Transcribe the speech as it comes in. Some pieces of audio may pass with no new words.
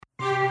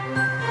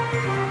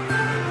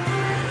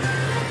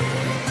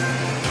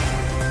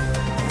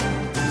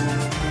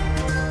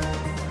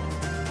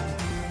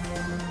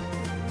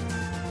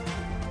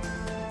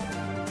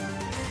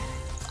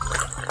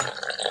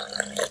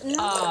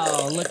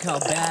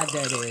Look how bad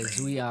that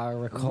is. We are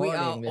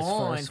recording this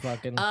on. first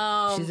fucking.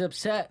 She's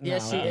upset now.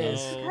 Yes, she is.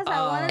 Because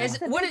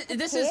I wanted us to be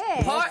This is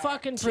prepared. part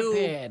fucking two.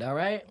 prepared, all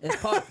right? It's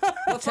part.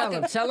 Tell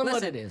him what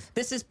listen, it is.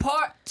 This is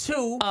part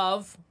 2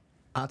 Of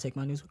I'll Take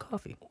My News with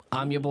Coffee.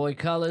 I'm your boy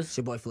Colors. It's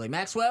your boy Filet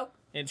Maxwell.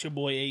 It's your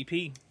boy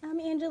AP. I'm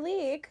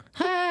Angelique.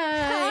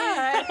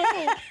 Hi.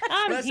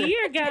 I'm Listen.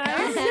 here,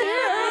 guys.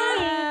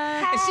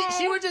 And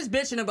she was just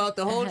bitching about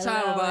the whole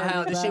time Hello, about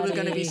how this shit was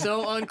gonna be everybody.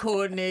 so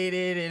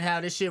uncoordinated and how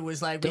this shit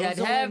was like we had Those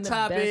to are have when the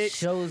best topics.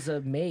 shows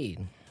are made.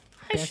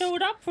 I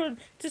showed up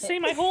to say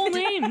my whole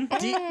name.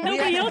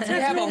 Nobody else has we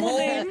have a normal whole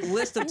names.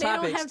 list of They don't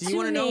topics. have Do you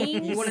want to two know?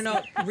 names. You want to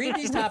know? Read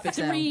these topics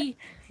down. Three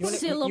You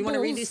syllables. want to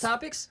read these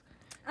topics?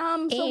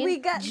 So we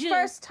got Angel.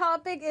 first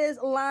topic is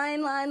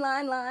line,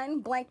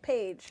 blank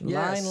page.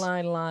 Yes.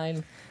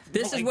 Line.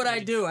 This is what I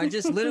do. I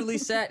just literally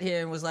sat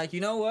here and was like,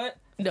 you know what?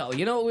 No,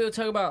 you know what we were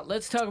talking about?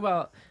 Let's talk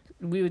about.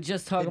 We were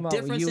just talking about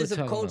what you were Differences of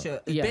talking culture.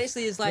 About. It Yes.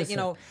 basically is like, Listen. you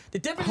know, the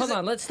difference. Hold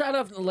on, let's start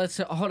off.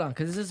 Hold on,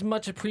 because this is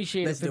much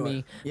appreciated Let's for do it.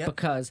 me Yep.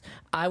 because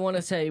I want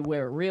to say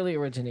where it really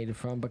originated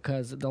from.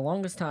 Because the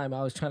longest time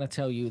I was trying to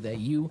tell you that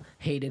you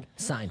hated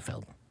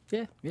Seinfeld.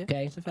 Yeah.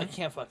 Okay. It's a I fact.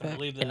 can't fucking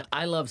believe And that.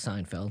 I love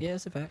Seinfeld. Yeah,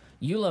 it's a fact.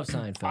 You love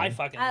Seinfeld. I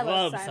fucking I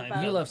love love Seinfeld.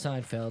 Seinfeld. You love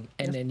Seinfeld,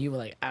 and then you were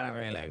like, I don't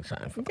really like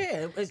Seinfeld.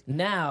 Yeah,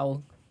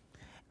 Now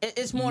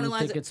it's more you than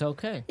like. think it's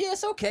okay. Yeah,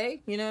 it's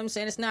okay. You know what I'm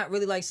saying? It's not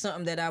really like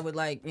something that I would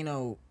like,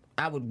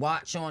 I would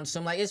watch on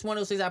some like it's one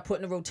of those things I put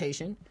in a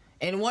rotation.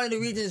 And one of the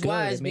reasons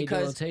why Good, is it made the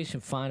because rotation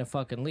fine and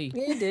fucking leave.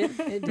 yeah,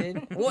 it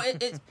did. Well,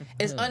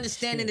 it's Oh,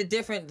 understanding shit. the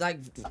different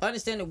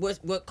understanding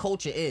what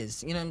culture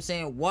is. You know what I'm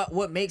saying?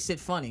 What makes it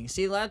funny?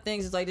 See, a lot of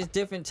things is like there's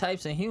different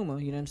types of humor.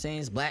 You know what I'm saying?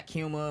 It's black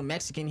humor,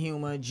 Mexican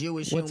humor,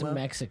 Jewish What's humor.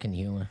 Mexican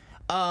humor?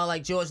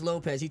 Like George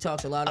Lopez, he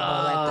talks a lot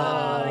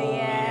about like the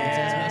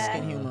yeah.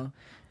 Mexican humor.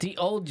 The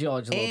old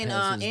George Lopez And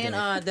was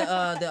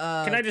good.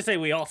 Can I just say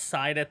we all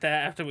sighed at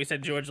that after we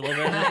said George Lopez?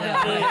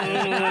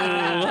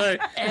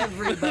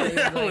 Everybody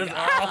That was was like,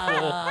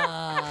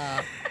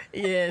 awful.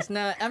 Yeah, it's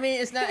not. I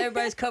mean, it's not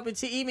everybody's cup of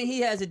tea. Even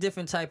he has a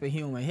different type of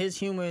humor. His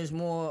humor is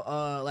more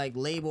like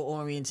labor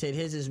oriented.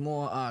 His is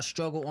more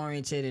struggle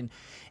oriented,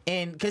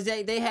 and because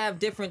they have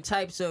different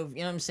types of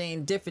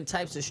different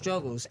types of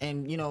struggles.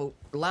 And a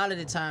lot of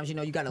the times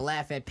you got to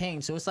laugh at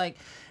pain. So it's like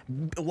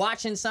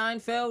watching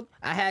Seinfeld.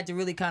 I had to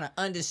really kind of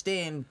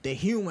understand the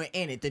humor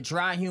in it, the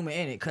dry humor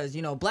in it, because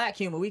black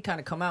humor we kind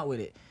of come out with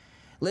it.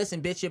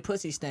 Listen, bitch, your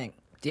pussy stink.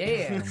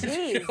 damn.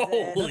 Jesus.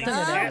 Holy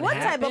that What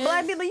type of happened?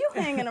 black people you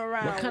hanging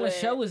around What kind with? of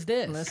show is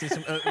this? This is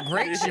a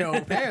great show,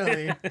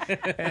 apparently.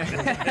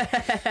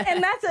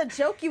 And that's a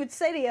joke you would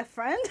say to your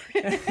friend?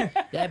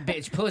 That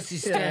bitch pussy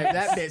Yeah, stank.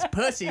 that bitch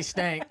pussy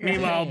stank.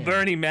 Meanwhile,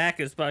 Bernie Mac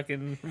is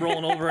fucking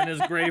rolling over in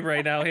his grave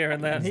right now,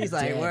 hearing that. He's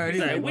like, Damn. word.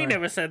 He's He's like, like, we word.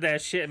 never said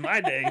that shit in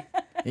my day.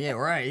 Yeah,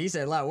 right. He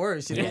said a lot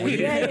worse. You know, Yeah, what he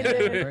you- Yeah, you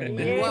did. Bernie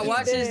Mac. Yeah, you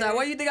Watch this. did. Like,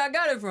 where you think I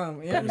got it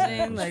from? You know what I'm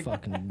saying? was Like,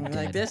 fucking like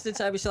dead. that's the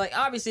type of shit. Like,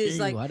 obviously, it's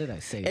Ew, like, why did I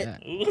say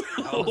that?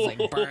 I was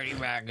like, Bernie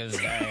Mac is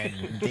dead.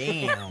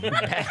 damn.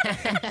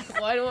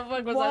 Why the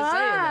fuck was I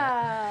saying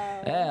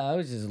that? Wow. Yeah, I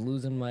was just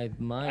losing my I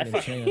mind and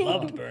fucking chain.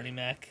 loved Bernie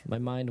Mac. My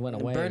mind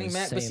went away. Bernie I was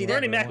Mac, but saying see,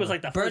 whatever Bernie I Mac was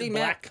wanted. like the Bernie first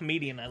Mac- black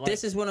comedian I liked.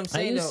 This is what I'm Are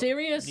saying. you though.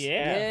 serious?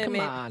 Yeah. Come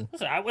man. on.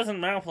 Listen, I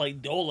wasn't around for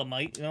like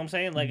Dolomite, you know what I'm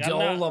saying? Like, I'm not...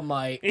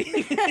 Dolomite.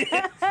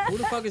 Who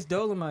the fuck is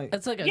Dolomite?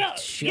 That's like a Yo,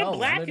 show. you're I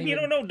black and you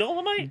even- don't know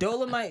Dolomite?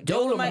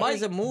 Dolomite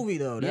is a movie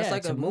though. That's Yeah, like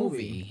it's a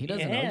movie. He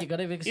doesn't know. Yeah. You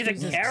gotta He's excuse a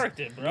his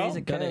character, bro. He's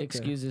a Gotta character.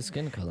 excuse his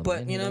skin color.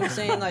 But man. you He know what I'm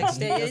doesn't- saying? Like,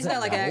 he it's not doesn't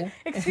like I. know.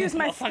 Excuse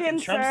my I'm a fucking skin,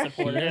 Trump sir.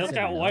 supporter. He Look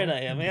how doesn't white know. I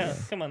am. Yeah,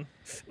 come on.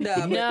 Nah,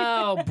 but-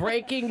 No,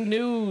 breaking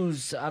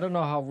news. I don't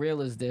know how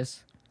real is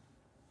this.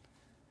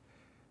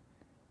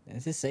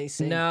 Does it say?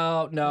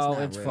 No,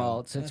 not it's real.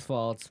 false. It's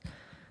false.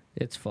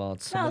 It's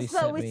false. No, Somebody so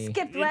sent we me.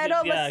 skipped right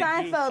over Yeah, you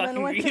Seinfeld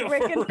and went to fucking-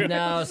 Rick and...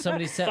 No,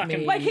 somebody sent Fucking-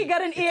 me. Like he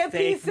got an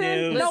earpiece in?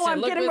 news. No, Listen, I'm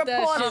look getting what that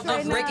reports shit right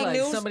just now. looked like.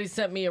 news? Somebody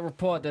sent me a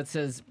report that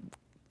says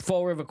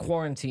Fall River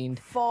quarantined,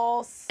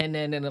 False. and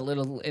then in a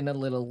little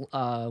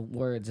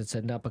words it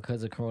said not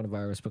because of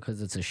coronavirus,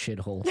 because it's a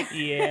shithole.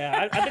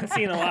 Yeah, I've been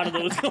seeing a lot of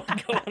those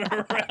going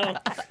around.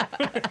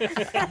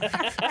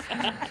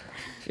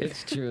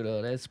 It's true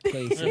though. This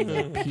place is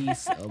a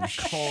piece of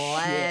shit.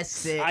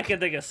 Classic. I can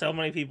think of so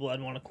many people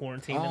I'd want to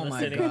quarantine Oh in the my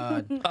city.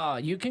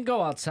 god. You can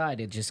go outside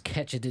and just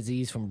catch a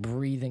disease from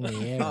breathing the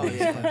air Oh, in this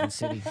yeah. fucking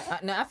city.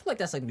 No, I feel like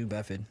that's like New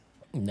Bedford.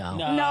 No.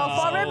 No. No,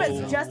 Fall River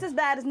No. is just as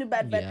bad as New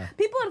Bedford. Yeah.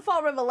 People in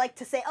Fall River like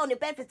to say, "Oh, New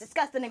Bedford's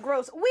disgusting and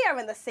gross." We are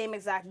in the same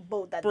exact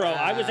boat that Bro, they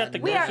I are. was at the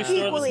We are grocery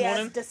store equally this as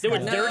morning. There were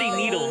disgusting.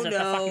 dirty needles at the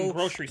No, fucking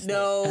grocery store.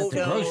 No, At the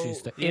no. grocery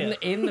store. Yeah.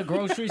 In the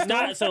grocery store.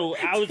 Not so.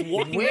 I was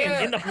walking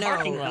in the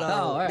parking lot. Oh,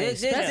 all right. There's-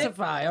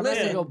 Specify. I'm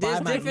listen, gonna go buy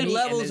there's my different meat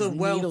levels and there's of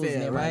needles welfare,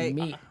 near my right?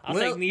 meat. I'll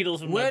take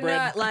needles with my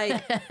bread.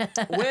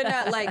 We're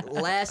not like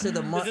last of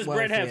the month this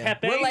welfare. bread have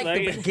Hep A? We're like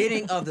the Like-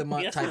 beginning of the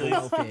month Yes, type of please.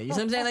 welfare. You know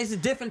what I'm saying? Like it's a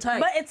different type.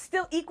 But it's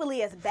still equally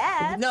be as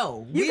bad.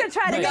 No, You we can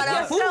try to we make got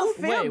our yourself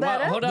food. feel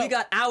better. hold We up.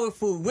 got our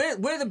food.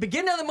 We're the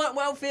beginning of the month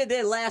welfare.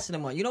 They're last of the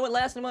month. You know what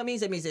last of the month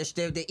means? That means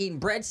they're eating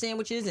bread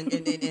sandwiches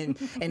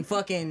and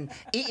fucking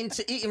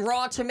eating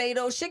raw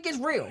tomatoes. Shit gets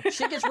real.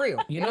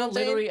 You know, what I'm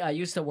saying? literally, I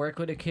used to work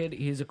with a kid.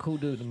 He's a cool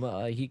dude.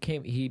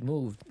 He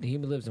moved. He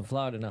lives in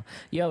Florida now.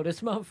 Yo,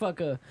 this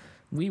motherfucker,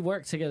 we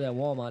worked together at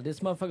Walmart. This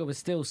motherfucker was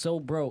still so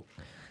broke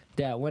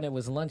that when it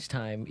was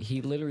lunchtime,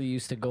 he literally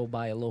used to go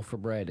buy a loaf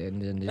of bread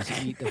and then just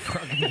eat the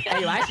fucking.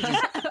 Hey, I should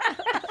just.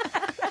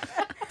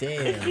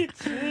 Damn.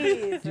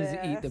 Jesus.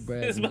 Just eat the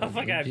bread. This and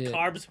motherfucker had legit.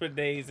 carbs for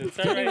days. It's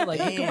You know, alright.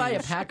 like you could buy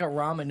a pack of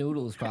ramen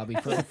noodles probably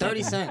for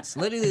 30 cents,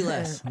 literally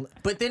less.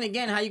 But then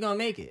again, how you gonna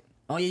make it?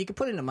 Oh yeah, you can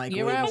put it in the microwave.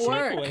 You're at and shit.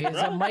 work. Microwave, It's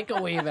a bro.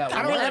 microwave at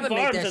I don't work. ever make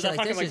that There's shit a like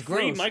fucking this. like Is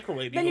free gross.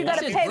 microwave. Then you can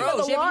gotta go Shit's pay for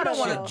gross. the Yeah, but water. you don't It's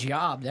wanna- a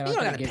job. They're not You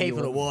don't gonna gotta give pay you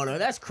for the a- water.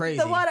 That's crazy.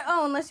 The water.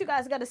 Oh, unless you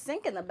guys got a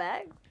sink in the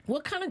bag.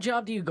 What kind of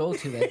job do you go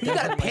to that? You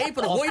gotta pay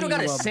for the water. You don't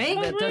got a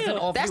sink. That doesn't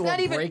offer That's you not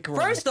a even. break room.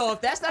 First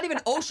off, that's not even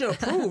OSHA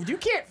approved. You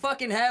can't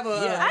fucking have a.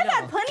 Yeah, I've know.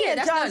 had plenty Yeah, of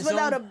that's not jobs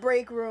without a zone.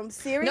 break room.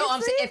 Seriously? No,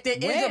 I'm saying if there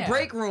is Where? a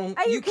break room,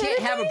 Are you can't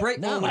kidding have a me? break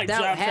No. room My without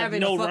jobs have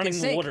having no a fucking running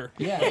sink. water.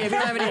 Yeah. Yeah, we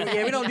don't have any,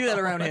 yeah, we don't do that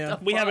around here.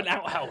 We have an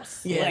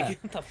outhouse. Yeah.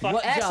 Like, what the fuck?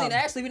 What job?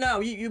 Actually, no,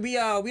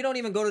 we don't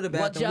even go to the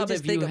What bathroom. job we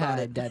just have think you about had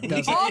it. that We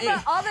doesn't-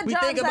 can't- All the we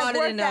jobs think about I've it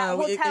worked in, at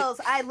it-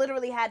 hotels, I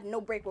literally had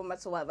no break room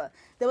whatsoever.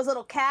 There was a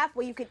little calf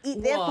where you could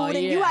eat their Well, food,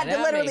 and yeah, you had to that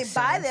literally makes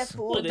buy sense. their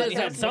food. Well, then you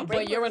had something.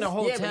 But you're in a Yeah,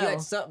 but you hotel.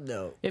 had something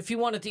though. If you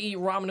wanted to eat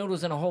ramen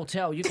noodles in a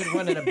hotel, you could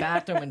run to the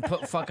bathroom and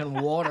put fucking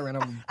water in a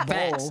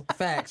bowl.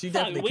 Facts. You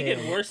Fuck, definitely we can.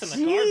 did worse in the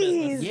car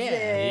business. Yeah.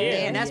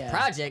 Man, that's Yeah.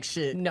 project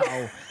shit. No,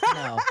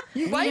 no.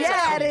 Why you Yeah,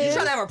 trying it you is.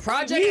 trying to have a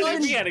project We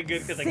lunch? had it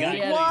good because I got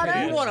Sink it.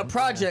 water? You want a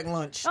project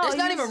lunch? Oh, It's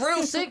not you- even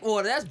real sink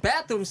water. That's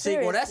bathroom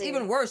sink water. That's Seriously.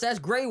 even worse. That's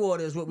gray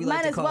water is what we Might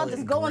like to as call well it.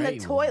 just go in the Gray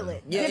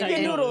toilet. Yeah, Dip yeah,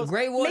 your noodles.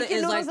 Gray water Make your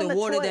is like noodles in the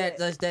water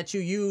toilet. that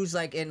you use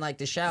like in like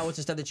the showers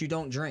and stuff that you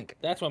don't drink.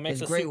 That's what makes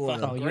It's the great soup water.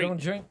 Oh, fucking you great. don't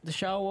drink the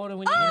shower water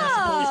when you're not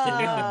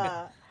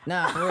Ah.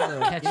 Nah, for real. though.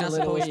 catch You're a not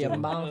little supposed in your to.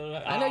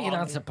 mouth. I know you're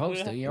not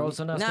supposed to. You're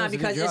also not Nah, supposed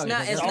because to do it's drugs.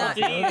 not- it's That's not-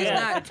 Salty, healthy. yeah,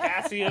 not-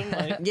 potassium.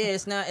 Like, Yeah,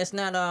 it's not. You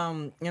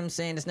know what I'm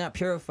saying? It's not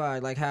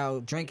purified like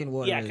how drinking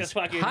water yeah, is. because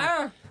fucking.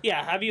 Huh?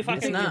 Yeah, have you You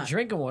fucking. think not. your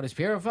drinking water is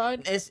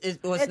purified? It's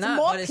It's not,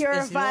 more but it's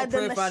purified more than the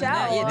purified than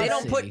that. Yeah, they shower.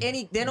 don't put City.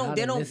 any. Not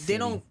in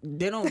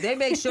this They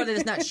make sure that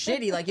it's not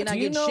shitty. Like you're not Do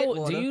you getting shit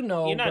know? water. Do you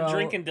know? You're not bro,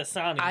 drinking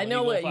Dasani. I when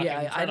know you it. go Yeah,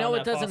 fucking I turn know on it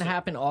that doesn't faucet.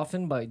 happen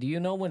often, but do you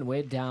know when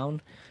we're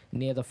down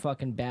near the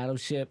fucking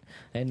battleship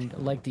and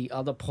like the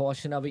other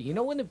portion of it? You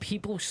know when the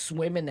people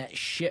swim in that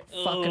shit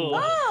fucking Ugh.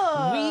 water?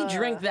 Oh. We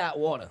drink that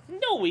water.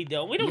 No, we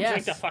don't. We don't Yes.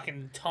 drink the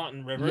fucking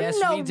Taunton River. Yes,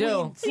 No, we do. You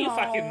don't.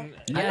 fucking.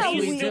 Yes, No, we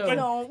we do.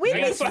 don't. We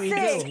Yes, be we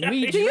sick. do.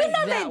 We Do you drink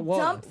know they that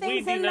water. dump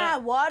things do in not.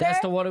 that water? That's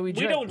the water we We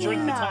drink. don't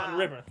drink the Nah. Taunton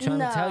River. Trying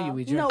to tell you,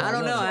 we drink. No. that I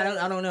don't know. water.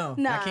 I don't know.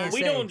 Nah. I can't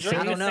We say. don't drink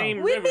I the don't know.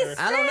 same We be river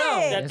I don't know.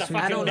 that Yes, the we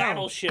I fucking don't know.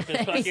 battleship is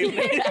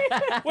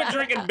fucking. We're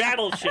drinking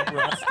battleship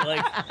rust.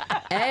 Like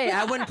Hey,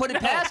 I wouldn't put it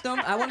past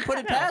them. I wouldn't put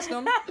it past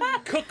them.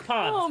 Cook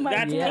Pond. Oh my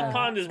That's God. Cook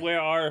Pond is where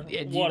our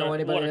Yeah, do you water. know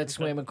anybody water that comes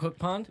swam in Cook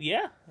Pond? from.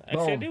 Yeah, I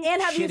Boom. sure do.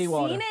 And have you Shitty seen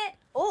water. it?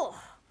 Oh,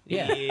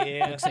 Yeah.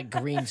 Yeah. Looks like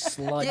green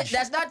sludge.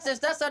 Yeah,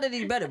 that's not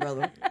any better,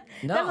 brother.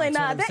 no, definitely that's what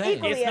not. I'm They're saying.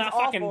 equally It's as not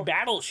fucking awful.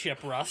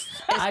 battleship rust.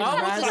 I'd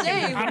almost rather- the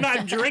same. I'm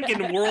not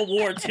drinking World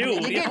War II.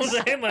 You know what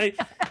I'm saying? Like,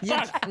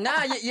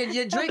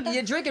 fuck.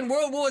 You're drinking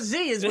World War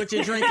Z is what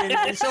you're drinking.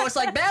 And so it's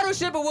like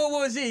Battleship or World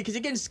War Z because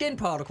you're getting skin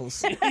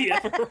particles. Yeah,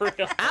 for real.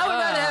 I would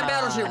rather have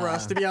Battleship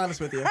Rust, to be honest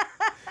with you.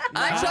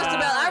 I trust the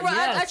I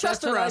Yes,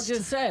 trust the that's what Rust. I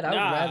just said. I would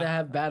Nah. rather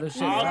have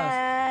battleship I'll- rust.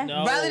 Yeah.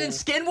 No. Rather than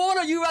skin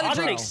water, you rather I'll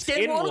drink take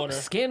skin water?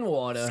 Skin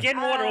water. Skin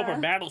water over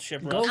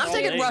battleship rust. I'm all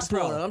taking day. rust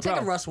Bro, water. I'm bro,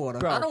 taking rust water.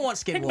 bro. I don't want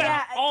skin Think water.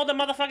 about all the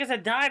motherfuckers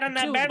that died on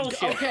that Dude,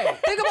 battleship. Okay.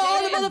 Think about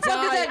all the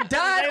motherfuckers that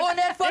died on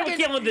that They were fucking.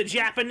 killing the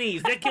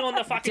Japanese. They're killing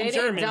the They fucking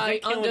didn't Germans. die They're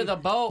killing... under the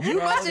boat. You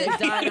bro. must- They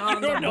died You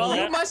on the don't know boat.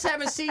 You that. must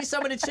haven't seen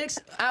some of the chicks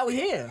out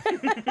here.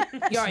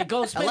 Yo, right,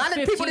 go A spend lot of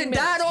 15 people didn't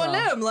died minutes, on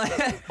bro. them.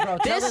 Like Bro, tell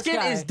their this skin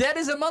guy. is dead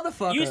as a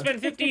motherfucker. You spend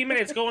 15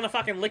 minutes going to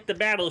fucking lick the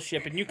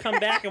battleship, and you come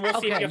back and we'll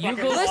see Okay, if you're you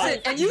fucking go- Listen,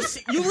 alive. and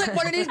you lick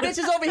one of these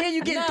bitches over here,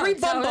 you get No, 3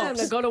 tell bum him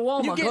bumps. to go to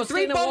Walmart. You Go get stay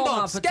 3 in a bum Walmart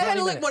bumps. for Go ahead 20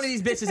 and lick one of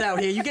these bitches out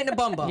here. You getting a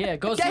bum bump. Yeah,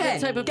 go see ahead.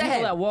 the type of Go people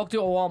ahead. that walk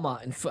through a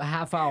Walmart in a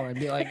half hour and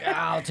be like,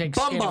 I'll take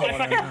Bum skin bump. water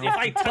If I, now. if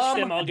I touch Bum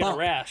them, I'll get a bump.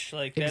 rash.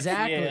 Like that's,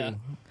 Exactly. Yeah.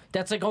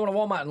 That's like going to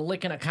Walmart and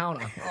licking a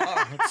counter.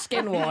 Oh, it's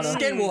skin water.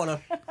 Skin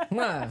water.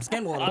 Nah.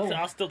 Skin water.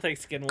 I'll still take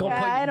skin Go water.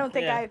 put- I don't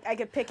think Yeah. I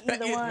could pick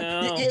either one.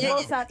 No. They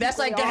both sound That's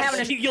like equally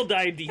having awful. You'll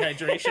die of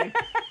dehydration.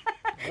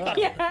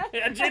 Yeah.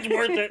 It's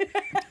worth it.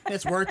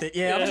 It's worth it.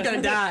 Yeah, I'm just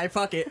gonna die.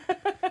 Fuck it.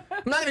 I'm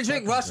not gonna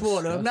drink rust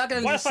water. I'm not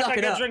gonna Why the just fuck suck I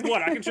it can up. drink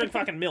water? I can drink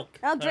fucking milk.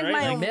 I'll drink All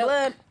right? my own milk.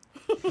 blood.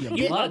 Your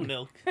You blood. love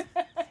milk.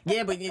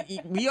 Yeah, but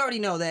we already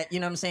know that, you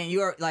know what I'm saying?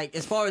 You're like,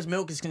 as far as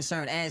milk is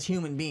concerned, as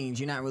human beings,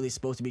 you're not really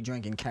supposed to be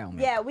drinking cow milk.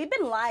 Yeah, we've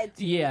been lied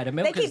to. Yeah, the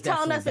milk They is keep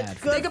telling definitely us bad it's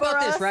for good you. Think about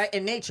for this, us. right?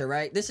 In nature,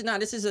 right? This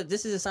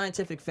is a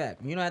scientific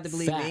fact. You don't have to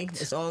believe me.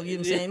 Fact. It's all, you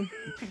know what I'm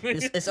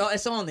saying?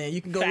 It's on there.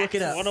 You can go look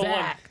it up.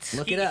 101. Fact.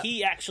 Look it up.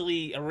 He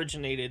actually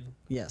originated.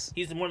 Yes.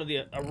 He's one of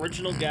the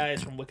original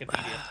guys from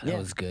Wikipedia. That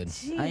was good.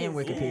 I am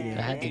Jeez. Wikipedia.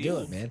 I had to do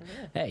it, man.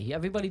 Hey,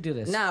 everybody do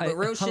this. Nah, but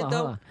real hold shit, on,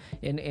 though.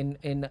 hold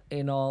on.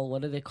 In all,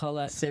 what do they call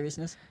that?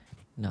 Seriousness?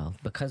 No,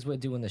 because we're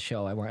doing the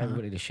show, I want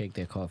everybody to shake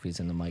their coffees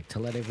in the mic to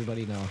let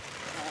everybody know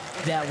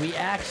that we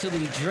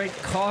actually drink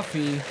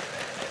coffee,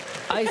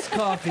 iced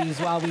coffees,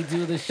 while we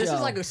do the show. This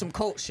is like some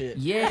cult shit.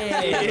 Yeah.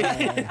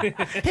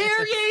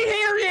 Hear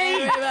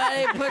ye!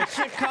 Everybody put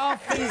your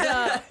coffees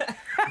up.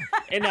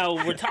 And now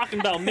we're talking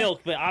about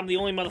milk, but I'm the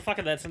only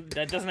motherfucker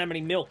that doesn't have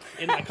any milk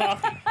in my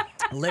coffee.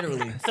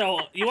 Literally. So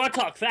you want to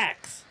talk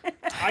facts?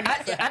 I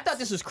got I facts. thought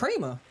this was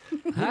creamer. You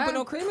put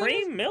no cream in this?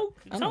 Cream, milk,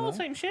 it's don't all know. the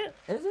same shit.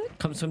 Is it?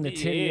 Comes from the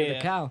titty of the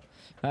Yeah. cow.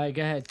 All right,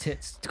 go ahead,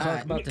 tits. Talk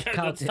right. about the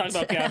cow Let's tits. talk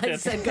about cow I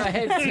tits. said, go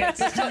ahead,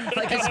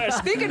 tits.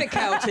 Speaking of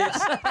cow tits,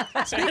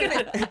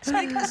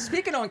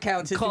 speaking on cow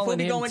tits, before Calling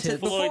we him go into tits.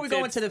 before we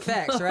go into the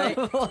facts, right?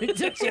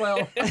 Tits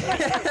well.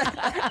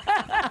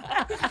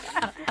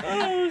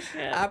 Oh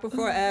shit! I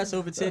prefer ass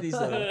over titties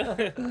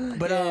though.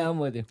 But Yeah, I'm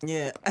with you.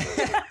 yeah, All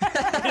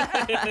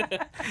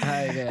right,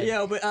 go ahead.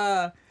 yeah,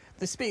 but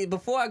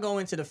before I go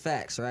into the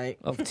facts, right?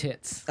 Of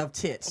tits. Of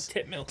tits,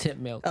 Tit milk. Tit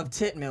milk. of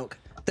tit milk.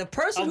 The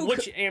person Of who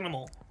which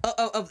animal?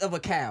 of a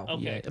cow.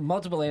 Okay. Yeah,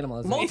 multiple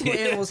animals. Multiple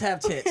animals have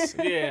tits.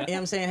 You know Yeah. what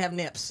I'm saying? Have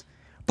nips.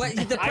 But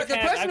the I've person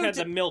had who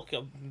the milk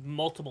of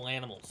multiple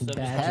animals. So just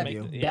to Badger. make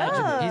you? it- yeah.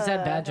 Badger. He's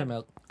had badger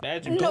milk.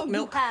 Badger No, milk. you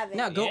milk. haven't.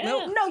 No, goat Yeah.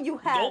 milk. No, you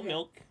haven't. Goat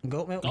milk.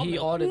 Goat milk. Goat He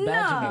milk. ordered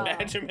badger No. milk.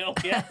 Badger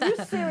milk. Yeah. You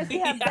seriously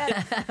have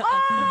that?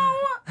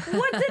 Oh,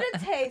 what did it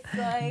taste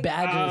like?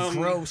 Badgers.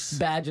 Gross.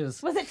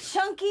 Badgers. Was it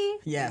chunky?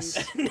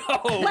 Yes. No.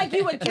 Like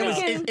you were was-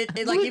 drinking it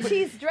like blue even-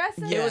 cheese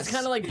dressing? Yeah. It was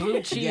kind of like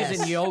blue cheese Yes.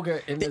 and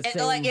yogurt in the And,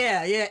 same. like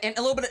yeah, and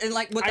a little bit, and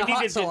like with I the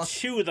hot needed to sauce.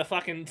 chew the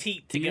fucking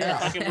teat to get Yeah. the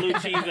fucking blue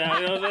cheese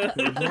out. You know what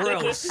I'm saying?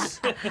 Gross.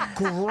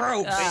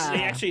 Gross.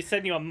 They actually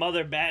send you a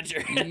mother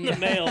badger in the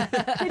mail.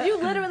 Did you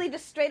literally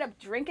just straight up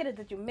drink it, or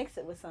did you mix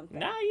it with something?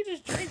 Nah, you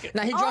just drink it.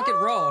 Now he drunk it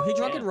raw. He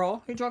drunk Yeah. it raw.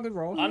 He drunk it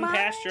raw.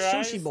 Unpasteurized.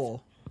 Sushi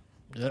bowl.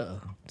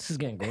 Ugh. This is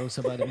getting gross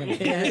about a minute.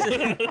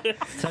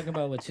 Talk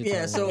about what you.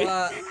 Yeah. So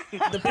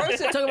the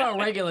person. Talk about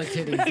regular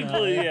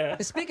titties. Yeah.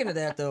 Speaking of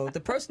that, though, the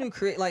person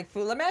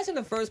who imagine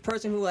the first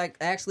person who like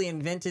actually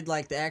invented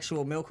like the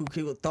actual milk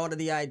who thought of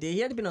the idea. He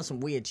had to been on some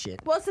weird shit.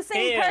 Well, it's the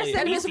same Alien.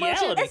 person. It's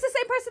Bestiality. the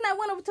same person that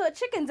went over to a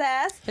chicken's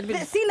ass, Had been-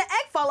 that seen the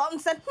egg fall out,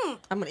 and said,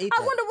 I'm gonna eat I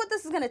that. wonder what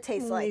this is gonna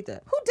taste I'm gonna like. eat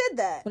that. Who did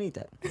that? I'm gonna eat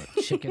that.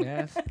 Chicken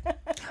ass.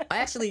 I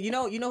actually, you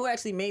know who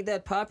actually made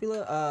that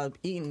popular?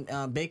 Eating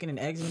bacon and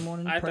eggs in the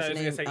morning. I thought Person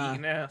I was gonna say named,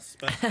 eating ass,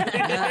 but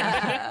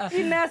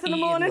Eating ass in the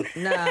morning.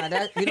 Nah,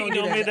 we don't you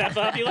do don't make that.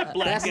 that popular.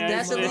 Black That's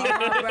guys. illegal.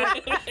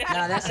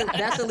 Nah,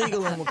 that's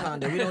illegal in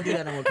Wakanda. We don't do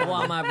that in I Wakanda.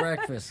 want my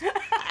breakfast.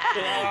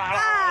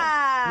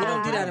 Ah. We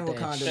don't do that in Bitch.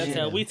 Wakanda. That's man.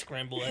 how wheat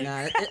scramble eggs.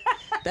 Nah,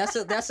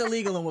 that's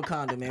illegal in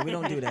Wakanda, man. We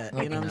don't do that. You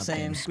know what I'm Open up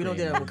saying? them We don't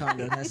do that in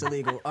Wakanda. That's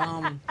illegal.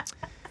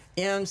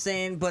 You know what I'm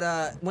saying?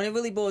 But when it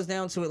really boils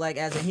down to it, like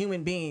as a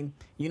human being,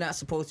 you're not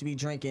supposed to be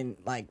drinking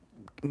like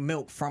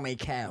milk from a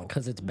cow.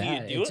 Because it's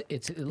bad. do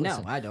It's No,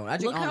 listen, I don't. I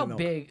drink look how almond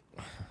milk. big.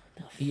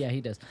 Yeah,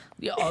 he does.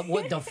 Yeah,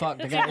 what the fuck?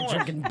 The guy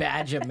drinking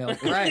badger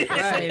milk. Right,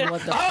 right. Saying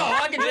what the Oh,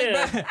 fuck? I can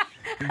drink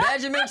Yeah.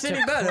 badger milk's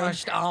any better.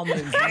 Crushed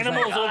almonds. He's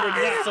Animals like, over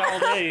nuts all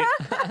day.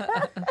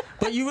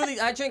 But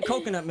I drink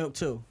coconut milk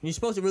too. You're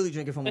supposed to really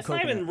drink it from That's a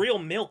not coconut. even real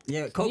milk.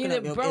 Yeah,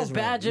 coconut milk bro, is real.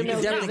 badger You can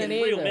milk definitely isn't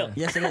get- real either. milk.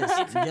 Yes, it is.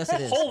 Yes,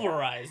 it is.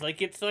 Pulverized.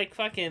 Like it's like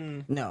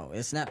fucking No,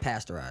 it's not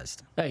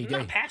pasteurized. Hey,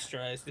 not hey,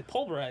 pasteurized. It's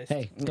pulverized.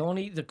 hey, don't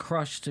eat the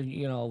crushed,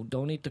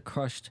 don't eat the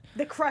crushed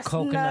The crushed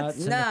coconuts.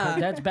 nuts. and Nah.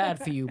 that's bad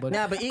for you, but,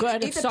 Nah, but go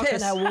ahead and eat the suck on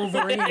piss. that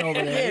Wolverine over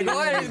there. Yeah, go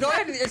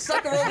ahead and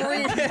suck a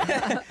Wolverine.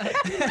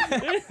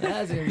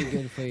 That's going to be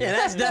good for you. Yeah,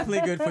 that's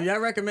definitely good for you. I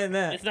recommend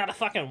that. It's not a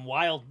fucking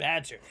wild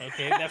badger,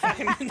 okay? They're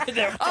fucking.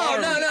 They're Oh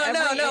farmed. no!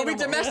 Every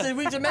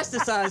We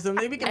domesticized them.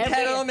 We can pet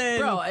them and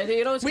Bro, and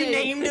you know what's we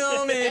crazy? named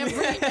them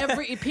and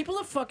Every people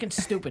are fucking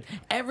stupid.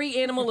 Every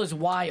animal is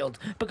wild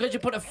because you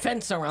put a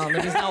fence around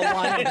it. It's not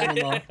wild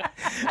anymore.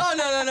 Oh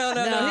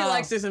no! He No.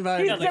 likes this Yeah,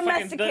 environment. they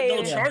fucking, they'll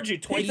Domesticated. charge you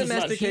twice He's as much.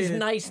 domesticated. He's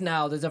nice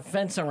now. There's a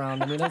fence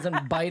around him. He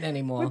doesn't bite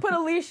anymore. We put a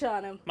leash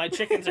on him. My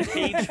chickens are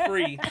cage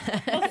free.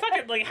 Well,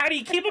 fucking, like, how do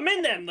you keep them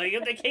in then? Like,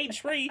 if they're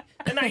cage free,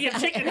 they're not your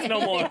chickens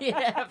no more.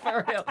 Yeah,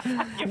 for real.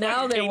 Now fucking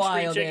they're cage-free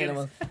wild chickens.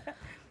 animals.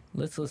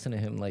 Let's listen to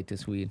him light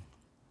this weed.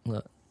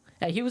 Look.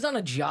 Hey, he was on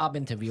a job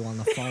interview on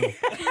the phone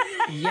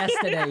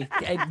yesterday,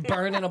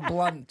 burning a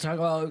blunt. Talking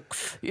about,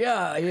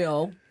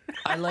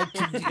 I like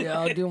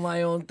to do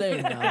my own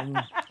thing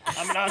now.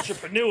 I'm an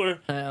entrepreneur.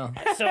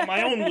 I sell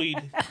my own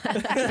weed.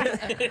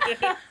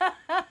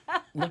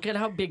 Look at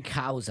how big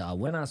cows are.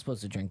 We're not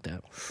supposed to drink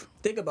that.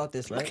 Think about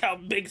this, Look right? how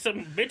big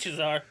some bitches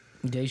are.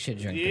 They should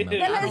drink Yeah. the milk.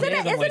 Then I don't Isn't hear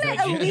it, the boys isn't it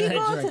like, "Yeah,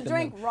 illegal I to drank the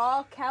drink milk."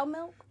 raw cow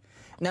milk?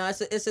 No,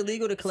 it's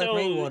illegal to collect So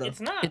rainwater. it's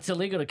not. It's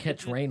illegal to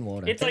catch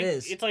rainwater. It's It like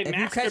is. it's like If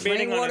you catch masturbating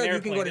on rainwater, an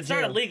you can airplane. go to It's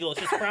not jail. illegal.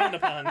 It's just frowned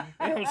upon. You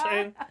know what I'm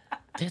saying?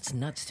 That's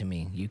nuts to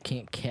me. You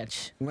can't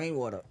catch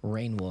Rainwater.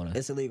 rainwater.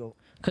 It's illegal.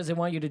 Because they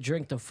want you to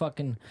drink the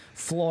fucking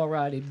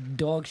fluoride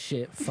dog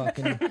shit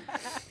fucking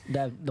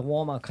that the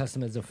Walmart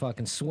customers are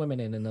fucking swimming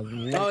in the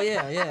lake. Oh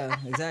yeah,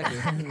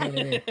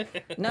 exactly.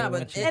 Nah,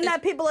 but And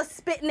that people are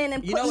spitting in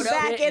and You know putting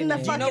what else- back in the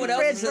You fucking know what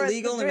else fridge is for us to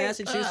illegal in drink.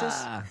 Massachusetts?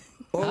 Ah,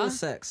 Oral Huh?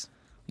 sex.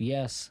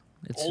 yes.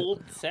 It's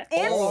Old sex.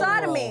 And Oral.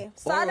 sodomy.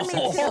 Sodomy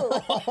too.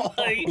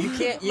 Like, You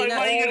can't. You're like, not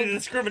why are you old. gonna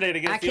discriminate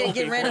against I the can't old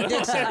get people? random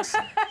dick sex.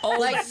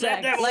 Like, sex.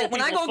 that Like old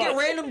when I people go get fuck.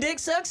 random dick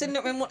sex in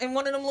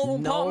one of them little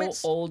no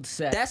apartments, old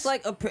sex. that's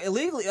like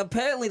illegally.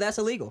 Apparently, that's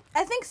illegal.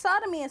 I think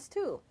sodomy is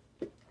too.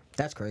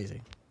 That's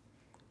crazy.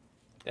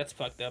 That's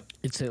fucked up.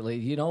 It's silly.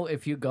 You know,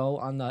 if you go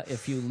on the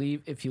if you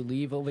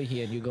leave over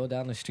here and you go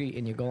down the street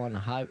and you go on the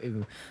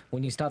highway,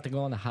 when you start to go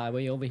on the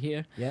highway over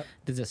here, Yep.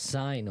 there's a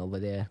sign over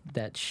there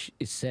that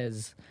it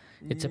says.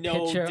 It's a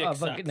No picture dick of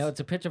sucks. it's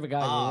a picture of a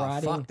guy Ah,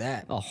 riding fuck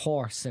that. a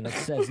horse, and it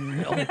says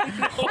no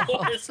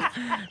Horse.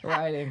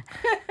 riding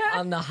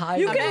on the highway.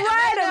 You can Imagine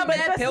ride how them, but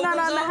mad just not pilgrims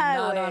on the are.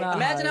 highway. No.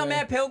 Imagine how highway.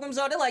 mad pilgrims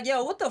are. They're like,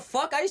 yo, what the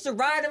fuck? I used to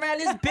ride around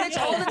this bitch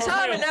all the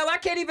time, and now I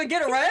can't even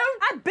get around.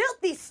 I built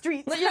these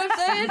streets. Like, you know what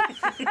I'm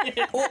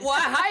saying? well,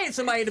 I hired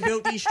somebody to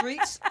build these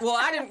streets. Well,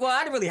 I didn't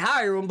really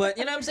hire him, but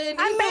you know what I'm saying?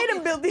 I He made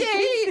him build these Yeah,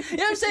 streets. you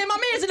know what I'm saying? My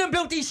man's done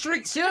built these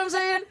streets. You know what I'm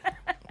saying?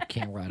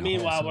 Can't ride a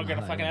Meanwhile, horse we're on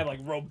gonna the fucking highway. have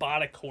like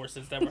robotic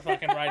horses that we're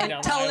fucking riding down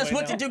And the telling highway us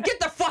what now. to do. Get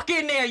the fuck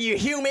in there, you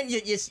human. You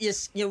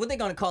what they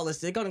gonna call us?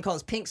 They're gonna call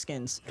us pink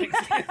skins. Get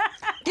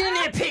in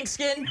there, pink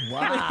skin.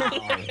 Wow.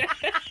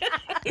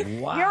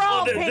 Wow. You're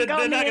all They're, pink they're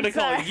on not the gonna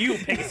call inside. you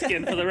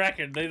pigskin for the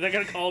record. They're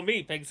gonna call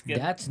me pigskin.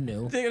 That's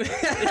new. It's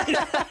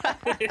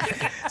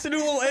a new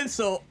little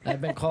insult.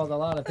 I've been called a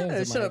lot of things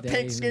in Shut my up, day.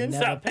 pink skin.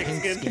 Never Stop, pink pink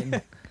skin.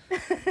 skin.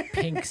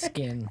 Pink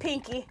skin.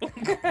 Pinky.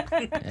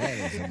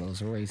 That is the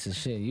most racist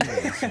shit you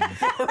ever seen.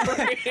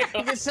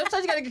 Because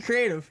sometimes you gotta get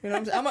creative. You know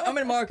what I'm saying? I'm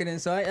in marketing,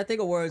 so I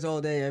think of words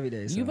all day, every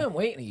day. So. You've been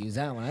waiting to use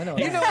that one. I know.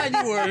 You know I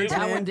do words,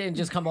 That man. one didn't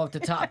just come off the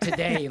top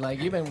today. Like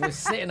you've been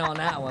sitting on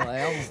that one.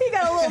 Like He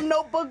got a little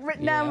notebook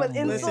written down with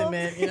Yeah, insults. Listen,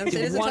 man. You know what I'm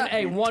saying? This is one, how-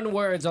 hey, one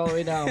word's all the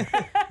way down.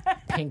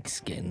 Pink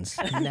skins.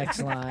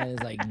 Next line is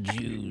like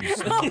Jews.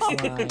 Next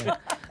line.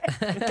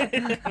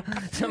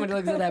 Somebody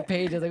looks at that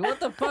page and is like, what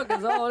the fuck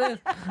is all this?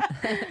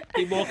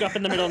 He woke up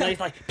in the middle of the night, he's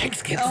like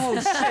pigskin. Oh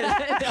shit!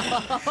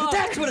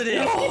 That's what it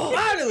is.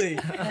 Finally,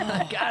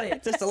 I got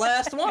it. just the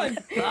last one.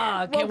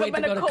 Ah, I Woke can't up wait to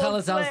in a go to cold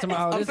Color's house sweat.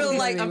 tomorrow. I'm This is feeling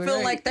gonna like be I'm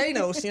feeling great. like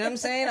Thanos. You know what I'm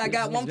saying? I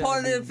got is one gonna part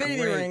of the be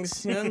Infinity great.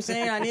 Rings. You know what I'm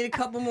saying? I need a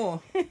couple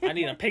more. I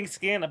need a pink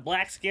skin, a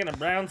black skin, a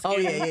brown skin. Oh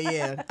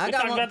yeah. I We got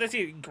talked one. about this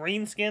here.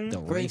 Green skin. The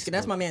Green race skin.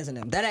 That's book. my man's in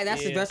them.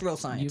 That's Yeah. that's real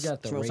science. You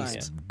got the It's real race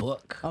science.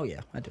 book. Oh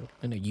yeah, I do.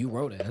 I know you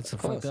wrote it. That's the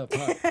course. fucked up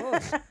part. Of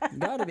course,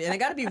 gotta be, and it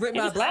gotta be written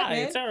by a It's black high,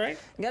 man. It's all right.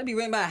 It gotta be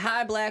written by a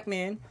high black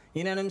man.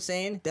 You know what I'm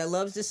saying? That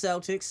loves the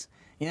Celtics.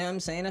 You know what I'm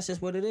saying? That's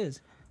just what it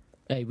is.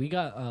 Hey, we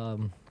got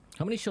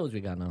how many shows we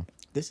got now?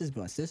 This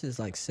is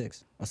like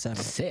 6 or 7.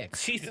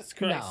 6. Jesus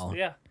Christ. No.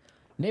 Yeah.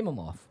 Name them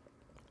off.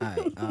 All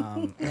right.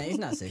 Nah, he's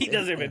not 6. He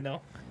doesn't even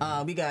know.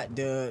 We got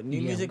the New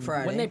Yeah, Music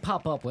Friday. When they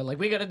pop up, we're like,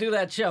 we gotta do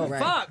that show.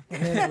 Right. Fuck.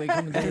 Yeah, we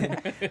come do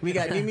We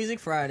got New Music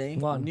Friday.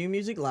 1. New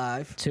Music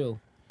Live. 2,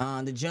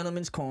 The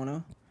Gentleman's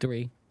Corner.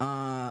 3.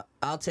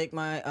 I'll take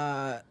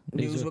my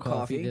news with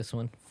coffee. This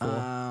one.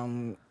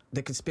 4,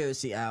 The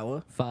Conspiracy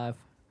Hour. 5.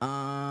 That's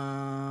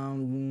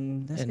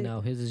And it.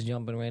 now his is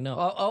jumping right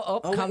now.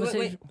 wait,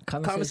 Conversation,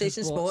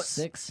 Conversation Sports.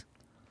 6.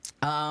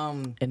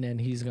 Um, And then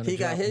he's gonna. He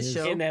got drop his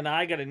show. And then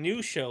I got a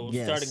new show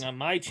Yes. starting on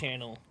my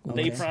channel.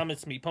 Okay. They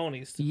promised me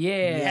ponies.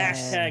 Yeah.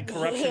 Hashtag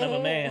corruption of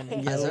a man. I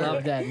Yes, sir.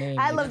 love that name.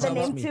 I It love the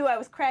promised name me- too. I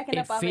was cracking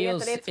It up off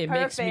feels. of it. It's It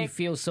perfect. makes me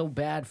feel so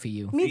bad for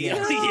you. Me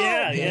Yeah. too.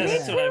 Yeah, yeah, Me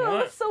that's too. what I It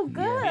want. was so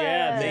good.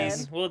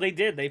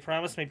 Yeah, they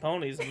promised me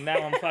ponies, and now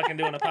I'm fucking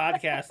doing a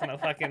podcast in a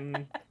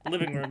fucking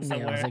living room Yeah, I was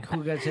somewhere. like,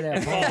 who got you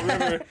that? Fall phone?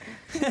 River,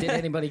 Did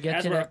anybody get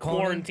as you we're that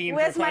corner? quarantined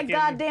Where's for my fucking...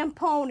 goddamn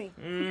pony?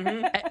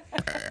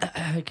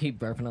 I keep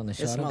burping on the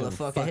show. this I don't give a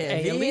motherfucker fuck. here. Hey,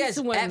 at He least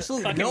has when-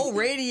 absolutely no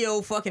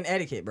radio fucking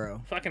etiquette,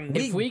 bro. Fucking...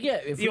 If we You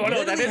we wanna know,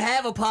 Literally that is-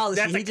 have a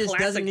policy. that's a He just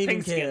classic doesn't even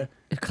pigskin. care.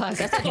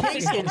 classic. That's that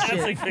pigskin That's shit.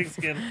 like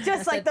pigskin.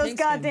 Just like that those pink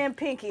skin. goddamn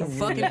pinkies.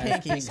 Fucking Yeah,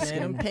 pinkies, pink man. skin.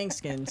 Them pink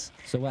skins.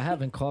 So we're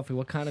having coffee.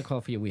 What kind of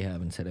coffee are we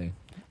having today?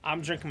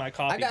 I'm drinking my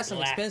coffee I got some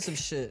black. expensive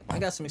shit. Hey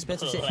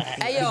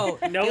Black. yo,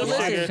 No yo sugar.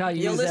 listen, How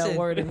you yo use listen. that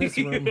word in this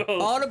room?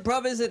 All the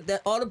brothers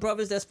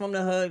that's from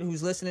the hood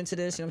who's listening to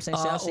this, you know what I'm saying?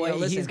 Shout out to Wait, yo,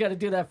 listen. he's got to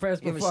do that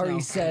first Give us before no. he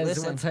says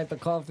Listen. what type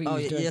of coffee Oh,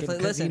 he's yeah, drinking. 'cause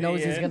he listen. knows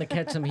he's Yeah. going to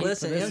catch some heat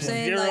Listen, for you know this what I'm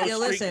one. saying? Zero Like, yo,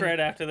 street listen. cred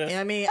after this.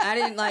 I mean, I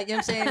didn't like, you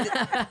know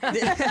what I'm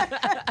saying?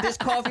 This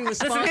coffee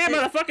was Listen here,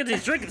 sponsored. motherfuckers,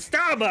 he's drinking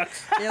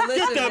Starbucks. Yo, listen,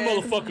 Get that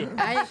man. motherfucker.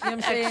 I, you know what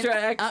I'm saying? Extra,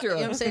 I, extra. you know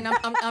what I'm saying?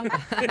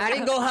 I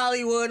didn't go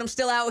Hollywood. I'm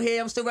still out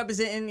here. I'm still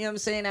representing, you know what I'm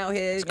saying, out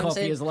here. You know what I'm Coffee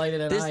saying? is lighter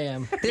than This- I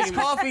am. This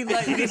coffee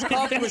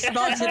was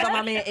sponsored by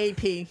my man AP.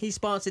 He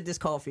sponsored this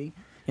coffee.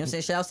 what I'm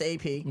saying? Shout out to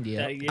AP. Yeah.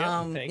 Yeah, You know thank what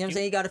I'm you.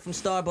 saying? He got it from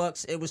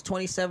Starbucks. It was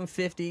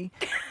 $27.50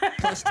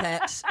 plus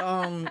tax. You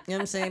know what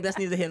I'm saying? That's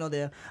neither here nor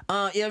there. You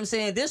know what I'm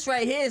saying? This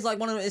right here is like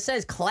one of the, it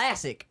says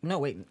classic. No,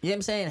 wait. You know what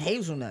I'm saying?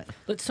 Hazelnut.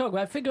 Let's talk.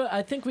 I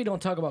think we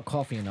don't talk about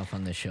coffee enough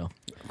on this show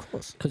Of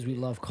course. because we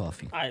love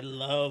coffee. I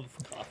love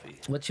coffee.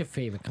 What's your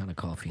favorite kind of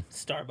coffee?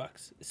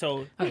 Starbucks. So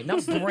All right, no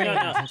no, brand.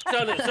 no.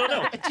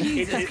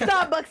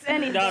 Starbucks,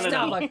 anything. No.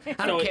 Starbucks.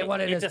 I don't care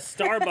what it it's is.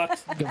 a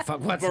Starbucks Give a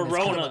fuck what's in this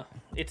Verona.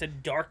 It's a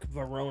dark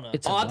Verona.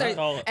 It's a Oh, I what?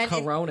 thought, and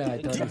Corona.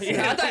 I thought you said.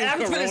 I thought I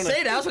was going to Corona.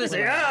 say that. I was going to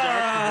say,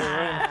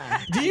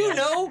 Dark do you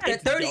know that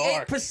It's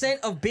 38%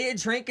 of beer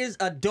drinkers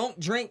don't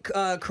drink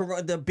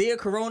the beer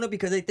Corona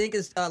because they think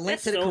it's linked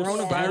That's to the so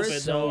coronavirus?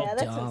 stupid, So Yeah,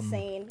 that's dumb.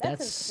 insane.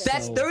 That's insane.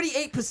 That's so-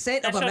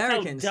 38% That of shows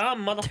Americans. how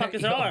dumb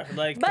motherfuckers are.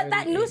 Like, But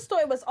that 38. news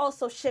story was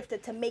also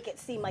shifted to make it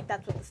seem like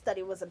that's what the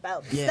study was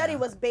about. The Yeah. study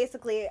was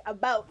basically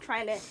about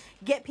trying to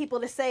get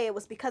people to say it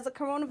was because of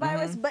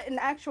coronavirus, but in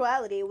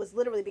actuality, it was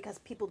literally because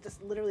people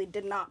just literally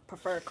did not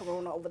prefer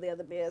Corona over the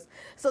other beers.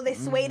 So they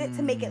swayed it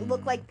to make it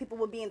look like people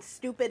were being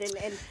stupid and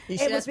You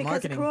see, it was that's because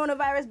marketing. of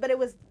coronavirus, but it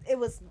was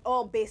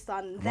all based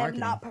on them Marketing.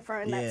 not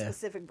preferring that Yeah.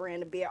 specific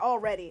brand of beer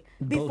already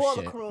before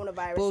Bullshit. the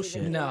coronavirus. Bullshit.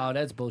 Even came No, out.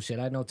 that's bullshit.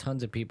 I know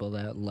tons of people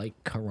that like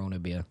Corona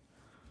beer.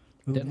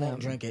 Who Didn't won't have-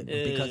 drink it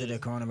because of the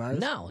coronavirus?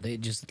 No, they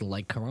just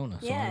like Corona.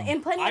 So I Yeah, don't-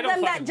 and plenty I of don't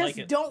them that fucking just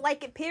like it. don't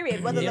like it.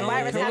 Period. Whether You the know,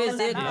 virus there happens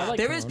is, or not. I like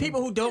there is Corona.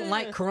 people who don't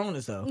like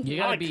Coronas though. You I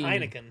gotta like be.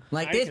 Heineken.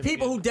 Like there's Heineken's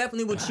people good. who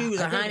definitely would choose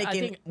a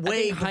Heineken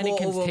way I think before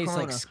Heineken over tastes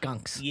Corona. like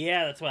skunks.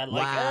 Yeah, that's what I like.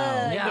 Wow.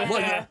 Yeah,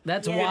 Yeah.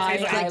 that's Yeah. why It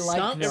tastes I like like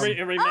skunk. them.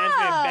 It reminds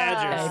me of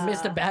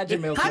Badgers. Hey, Mr. Badger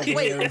Milk. How, over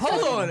wait, here.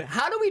 hold on.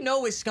 How do we know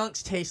what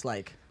skunks taste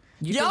like?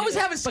 You can- always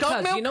having skunk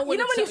because milk? You know when,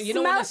 You know when it's- you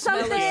know when smell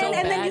the smell is something so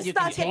and then bad, you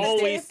start can taking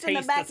always taste in the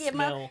taste back the of your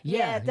mouth. smell.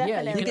 Yeah,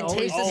 definitely. You can always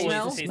taste the taste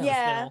smell? the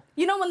Yeah,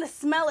 you know when the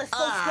smell is so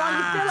strong,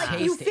 you feel like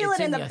you Taste it, feel it's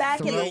it in in the your back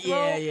of your throat.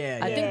 throat. Yeah.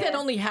 I think that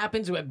only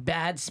happens with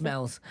bad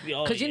smells.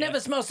 Oh, Because you yeah. never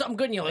smell something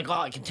good and you're like, oh,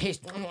 I can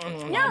taste.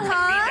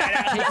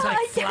 Uh-huh. Tastes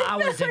like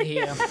flowers in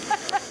here.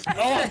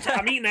 Oh,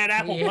 I'm eating that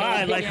apple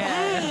pie. Like, yeah.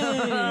 I feel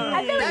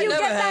like That you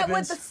never get that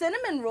happens. with the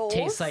cinnamon rolls.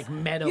 Tastes like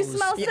meadows. You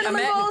smell Yeah,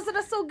 cinnamon imagine- rolls that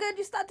are so good,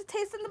 you start to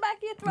taste in the back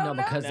of your throat. No,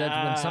 because that's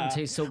when Nah. something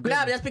tastes so good. Nah,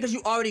 but that's because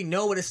you already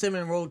know what a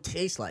cinnamon roll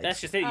tastes like.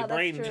 that's just it. Your that's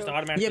brain true. just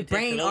automatically Your takes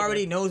brain it over.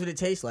 already knows what it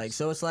tastes like.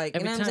 So it's like,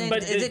 you Every know what I'm saying? time-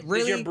 But Is it really?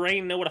 does your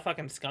brain know what a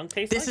fucking skunk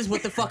tastes This like? is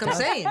what the fuck I'm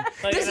saying.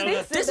 Like, This you know,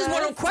 is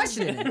what I'm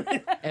questioning.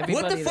 What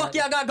Everybody the fuck that-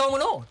 y'all got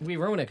going on? We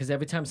ruin it because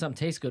every time something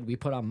tastes good, we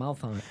put our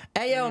mouth on it.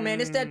 Hey yo, man,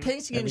 it's that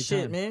pink skin Every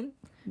shit, time. man.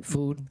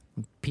 Food,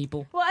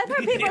 people. Well, I've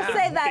heard people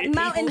say that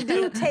Mountain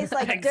Dew tastes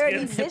like Pink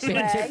dirty skin. dish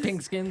bags.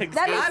 Pink skin. That makes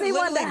I've me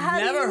literally wonder how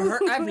do never you...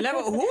 heard. I've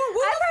never. Who the I've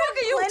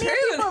fuck are you heard plenty of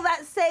people telling?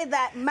 that say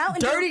that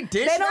Mountain Dirty Dew...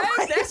 dish they don't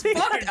bags? That's like-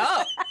 fucked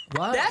up.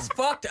 What? That's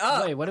fucked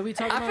up. Wait, what are we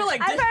talking about? I feel like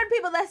I've this. heard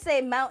people that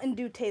say Mountain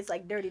Dew tastes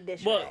like dirty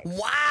dish Well, bags.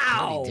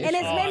 Wow. Dirty And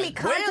it's dish made me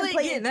bags. Where are they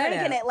contemplate getting that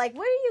drinking at? it. Like,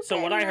 where are you So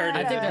what I getting heard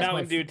that I think is that's at? my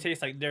Mountain Dew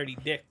tastes like dirty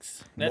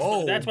dicks. That's Whoa.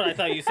 what, that's what I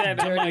thought you said.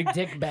 I'm dirty like,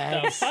 dick the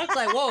bags. fuck? It's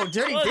like, whoa,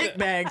 dirty What dick the-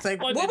 bags.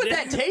 Like, what what the would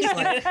that dick- taste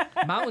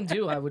like? Mountain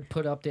Dew, I would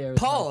put up there as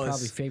Pause. my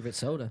probably favorite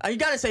soda. You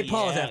gotta say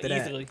pause Yeah, after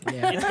that. easily.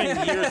 Yeah. It's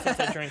been years since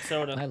I drank I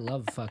soda.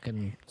 love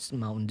fucking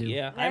Mountain Dew.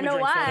 Yeah, I haven't know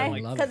drank soda why.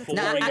 in Love like it. Because it's 4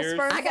 Nah, really years.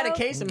 sperm I got a cells.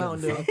 case of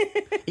Mountain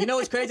Dew. You know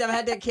what's crazy? I've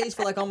had that case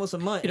for like almost a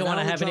month. You don't and want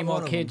I to only have any drunk more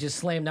one of kids. them. Just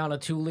slam down a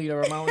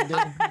 2-liter of Mountain Dew.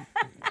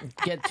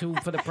 Get 2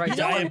 for the price.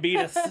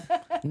 Diabetes.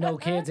 No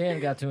kids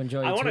and got to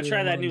enjoy. I want to 2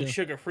 try that Mountain new Dew.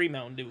 sugar-free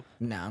Mountain Dew.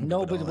 Nah, I'm good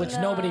Nobody, with all which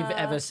that. nobody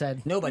ever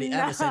said. Nobody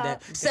ever said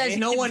that. Says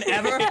no one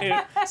ever.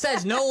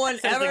 Says no one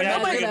Says the ever. guy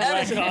Nobody drinking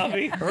ever.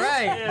 black coffee.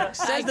 Right.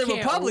 Says I the can't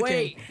Republican.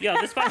 wait.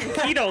 Yo, this fucking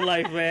keto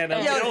life, man.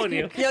 I'm telling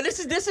you. Yo, this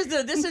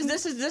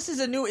is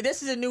a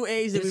new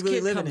age that This we really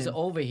kid living comes in.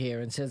 over here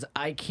and says,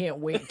 "I can't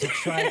wait to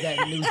try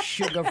that new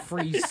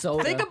sugar-free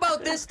soda." Think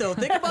about this though.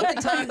 Think about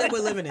the time that we're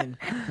living in.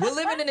 We're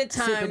living in a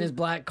sipping his time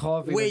black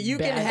coffee where with you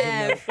can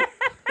bad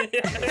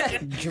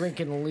have.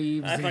 drinking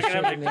leaves I and fucking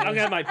shit. have in my, I'm there. gonna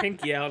have my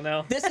pinky out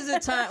now. This is a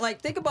time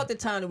like think about the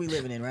time that we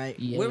living in, right?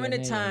 Yeah, We're in a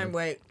yeah, time yeah.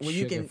 right where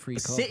you can Sugar-free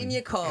sit in coffee.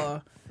 your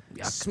car,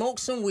 smoke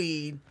some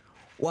weed,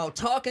 while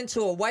talking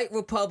to a white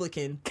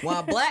Republican, while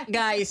a black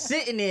guy is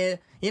sitting there,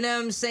 you know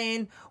what I'm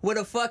saying, with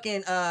a fucking, you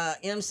know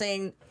what I'm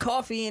saying,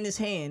 coffee in his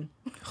hand,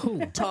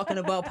 Who? talking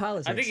about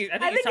politics. I think he's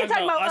think talking you're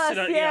talking about about us.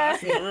 us, in yeah.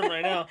 us in the room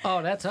right now.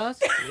 Oh, that's us.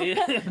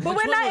 Yeah. But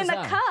we're not in the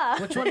car.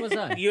 Which one was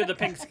I? You're the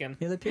pink skin.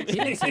 You're the pink. He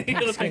didn't say You're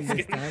pink the skin pink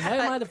this skin. time.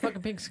 Why am I the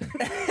fucking pink skin?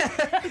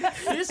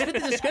 You just fit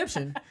the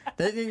description.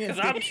 You I'm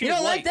don't too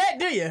like white. that,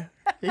 do you?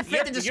 You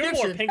fit the You're more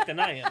description. pink than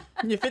I am.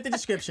 You fit the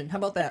description. How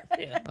about that?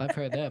 Yeah. I've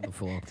heard that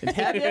before.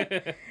 Have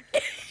you?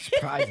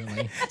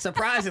 Surprisingly.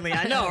 Surprisingly,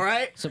 I know,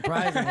 right?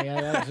 Surprisingly,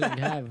 I actually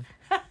have.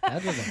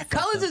 That was a fucked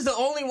Colors up- is the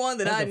only one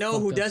that That's I a know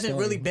who fucked up doesn't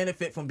story. really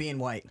benefit from being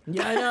white.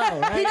 Yeah, I know, He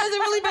right? doesn't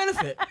really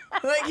benefit.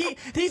 Like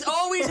he's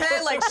always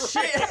had like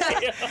shit.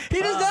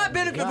 He does not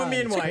benefit God, from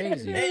being it's white.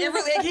 crazy. It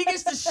really, he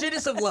gets the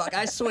shittest of luck.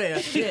 I swear.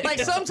 Like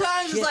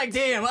sometimes it's like,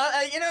 damn.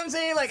 You know what I'm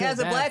saying? Like Feel as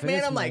a bad black for man,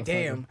 this I'm like, motherfucker.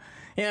 damn.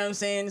 You know what I'm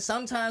saying?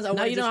 Sometimes I Now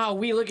want you know how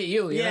we look at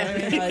you. You Yeah. know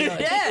what I mean? Like,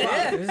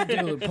 Yeah. This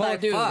dude, poor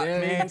like, dude, fuck,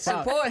 man. man.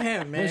 Fuck. Support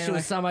him, man. Wish there was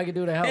Like, something I could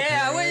do to help.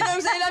 yeah, him, well, you know what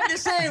I'm saying? I'm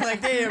just saying,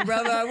 like, damn,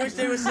 brother, I wish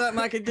there was something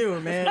I could do,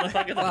 man.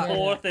 Motherfucker's a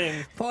poor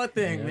thing. Poor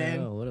thing, Yeah,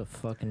 man. what a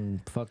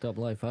fucking fucked up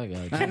life I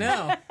got. I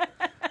know.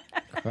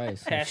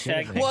 Christ. Hashtag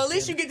Shit, man. Well, at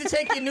least you get to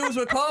take your news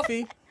with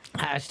coffee.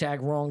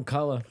 Hashtag wrong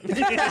color.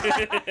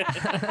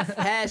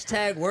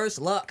 Hashtag worse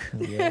luck.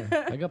 Yeah,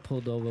 I got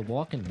pulled over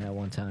walking that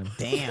one time.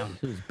 Damn.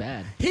 It was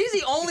bad. He's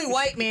the only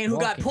white man who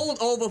got Walking. pulled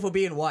over for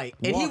being white,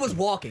 and he was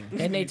walking.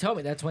 And they told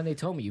me, that's when they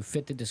told me, you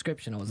fit the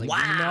description. I was like,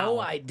 Wow. no,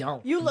 I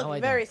don't. You look No, I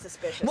very don't.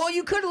 suspicious. Well,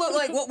 you could look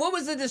like, what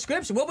was the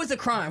description? What was the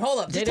crime? Hold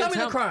up, They just tell didn't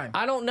me the crime.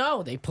 I don't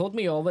know. They pulled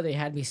me over. They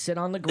had me sit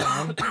on the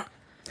ground.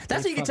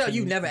 That's how you can tell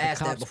you've never asked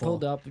that cops before.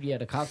 pulled up. Yeah,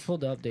 the cops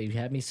pulled up. They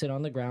had me sit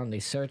on the ground. They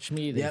searched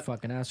me. They Yep.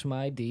 fucking asked for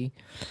my ID.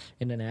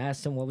 And then I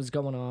asked them what was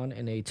going on.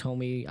 And they told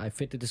me I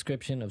fit the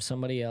description of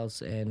somebody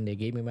else. And they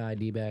gave me my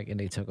ID back and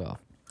they took off.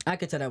 I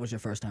could tell that was your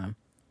first time.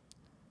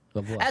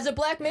 Of what? As a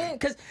black man?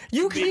 Because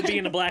you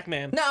Being a black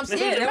man. No, I'm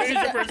saying, that was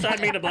your first time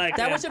being a black man.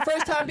 That was your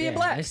first time being Yeah,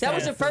 black. I That was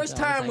started the first first, I was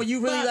time like, when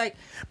you really fuck. like,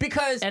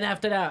 because And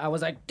after that, I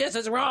was like, this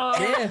is wrong.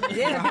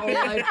 yeah, My whole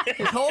yeah, life.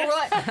 his whole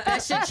life,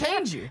 that shit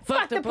change you.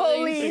 Fuck the the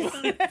police.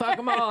 Fuck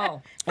them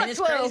all. And it's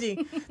Fuck 12.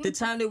 crazy the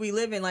time that we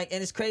live in, like,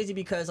 and it's crazy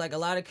because like a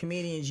lot of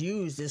comedians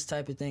use this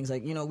type of things.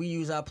 Like, you know, we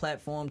use our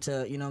platform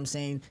to, you know what I'm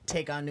saying,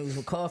 take our news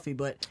with coffee,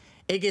 but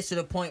it gets to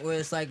the point where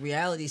it's like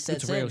reality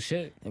sets It's in. real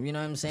shit. You know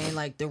what I'm saying?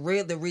 Like the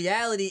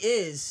reality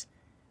is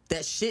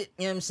that shit,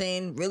 you know what I'm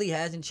saying, really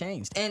hasn't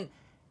changed.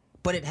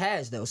 But it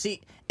has though.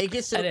 See, it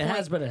gets to the And it point.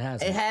 has, but it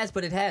hasn't. It has,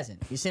 but it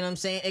hasn't. You see what I'm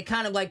saying? It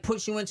kind of like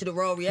puts you into the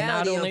raw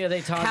reality Not only are they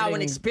of targeting how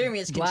an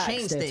experience can blacks,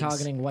 change they're things.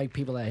 targeting white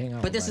people that hang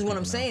out. But with this is black what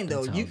I'm people now. saying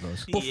though. That's how You it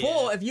goes.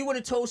 before, if you would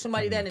have told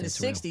somebody that in the that's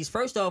real. '60s,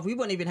 first off, we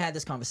wouldn't even had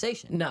this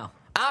conversation. No.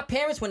 Our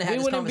parents wouldn't have We had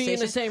this wouldn't be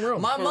conversation. in the same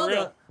room. My For mother,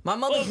 real. my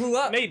mother Well, grew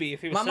up. maybe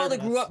if he was my mother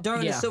serving grew us. up during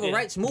the Yeah. civil Yeah.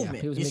 rights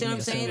movement. he was You see what making I'm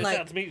us saying? service. Like,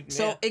 Sounds me-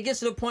 so yeah. it gets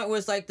to the point where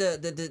it's like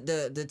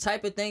the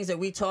type of things that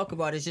we talk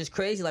about is just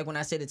crazy. Like when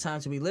I say the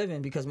times that we live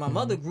in, because my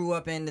mother grew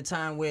up in the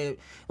time where,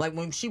 like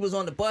when she was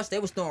on the bus, they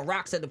was throwing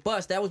rocks at the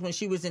bus. That was when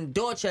she was in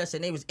Dorchester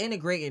and they was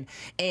integrating,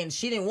 and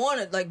she didn't want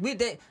it. Like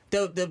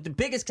the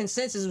biggest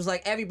consensus was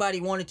like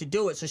everybody wanted to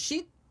do it. So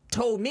she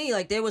told me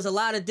like there was a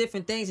lot of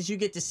different things that you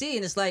get to see,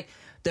 and it's like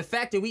the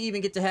fact that we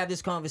even get to have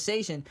this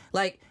conversation,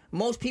 like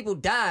most people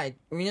died,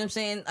 you know what I'm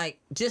saying, like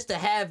just to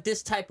have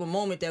this type of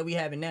moment that we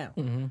having now.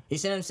 You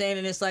see what I'm saying?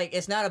 And it's like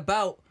it's not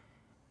about,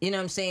 you know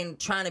what I'm saying,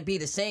 trying to be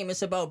the same.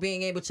 It's about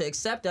being able to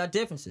accept our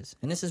differences,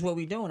 and this is what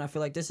we're doing. I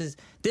feel like this is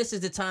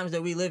the times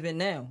that we live in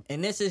now,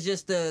 and this is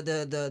just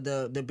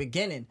the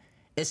beginning.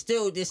 There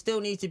still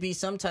needs to be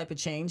some type of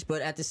change,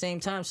 but at the same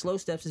time, slow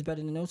steps is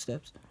better than no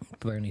steps.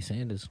 Bernie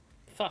Sanders.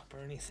 Fuck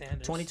Bernie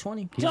Sanders.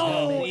 2020.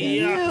 Don't Yeah.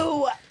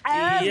 you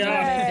ever.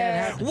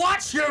 Yeah.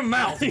 Watch your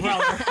mouth,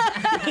 brother.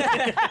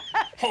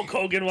 Hulk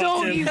Hogan walks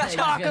Don't in. you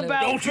talk gonna-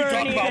 about Don't you talk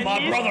Bernie about my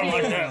and brother his-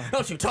 like that.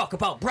 Don't you talk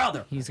about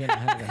brother. He's gonna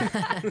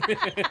have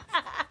it.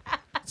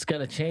 It's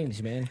gotta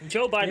change, man.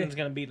 Joe Biden's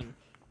gonna beat him.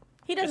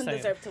 He doesn't saying.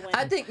 deserve to win.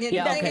 I think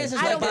Yeah, the thing okay. is I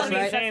like don't this, believe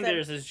Bernie right? that.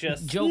 Sanders is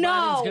just. Joe No.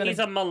 Biden's gonna. He's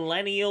a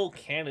millennial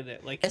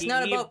candidate. Like It's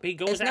not about- he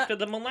goes it's not- after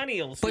the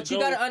millennials. But who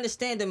you go- gotta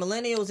understand the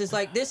millennials is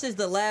like this is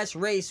the last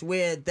race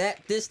where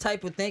this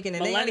type of thinking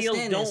and they millennials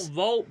understand don't this.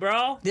 vote,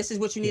 bro. This is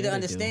what you need Yeah,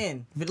 to they do.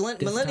 understand. This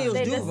Millennials time.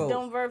 They do just vote.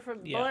 don't vote for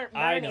Yeah, Bernie.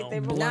 I know. They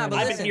vote Nah, but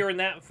I've listen. been hearing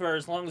that for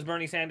as long as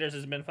Bernie Sanders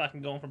has been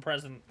fucking going for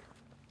president.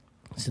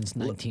 Since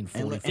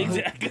 1945.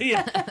 Exactly.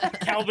 Yeah.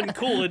 Calvin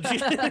Coolidge.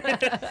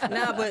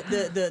 Nah, but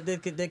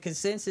the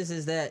consensus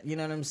is that, you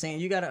know what I'm saying,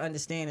 you gotta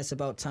understand it's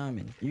about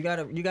timing. You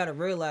gotta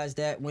realize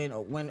that when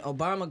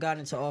Obama got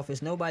into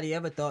office, nobody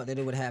ever thought that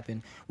it would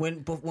happen. When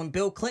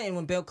Bill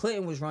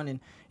Clinton was running,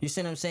 you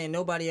see what I'm saying,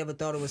 nobody ever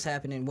thought it was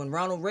happening. When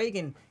Ronald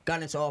Reagan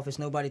got into office,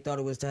 nobody thought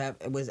it was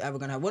ever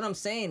gonna happen. What I'm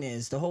saying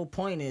is, the whole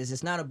point is,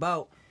 it's not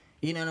about,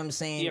 you know what I'm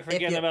saying. You're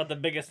forgetting about the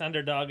biggest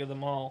underdog of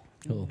them all,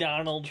 Who?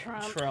 Donald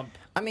Trump.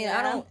 I mean, Yeah.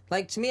 I don't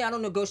like, to me, I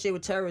don't negotiate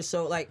with terrorists.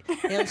 So like, you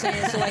know what I'm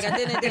saying. So like, at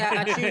the end of the day,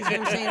 I choose. You know what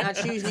I'm saying. I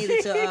choose neither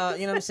to,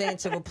 you know what I'm saying,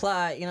 to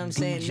reply. You know what I'm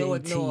saying. No BJT.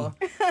 ignore.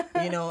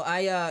 You know,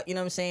 you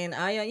know what I'm saying. You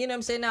know what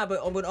I'm saying. Now,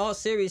 but with all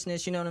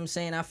seriousness, you know what I'm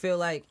saying. I feel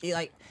like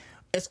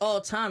it's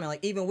all timing.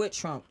 Like even with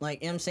Trump,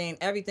 like, you know what I'm saying,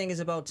 everything is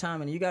about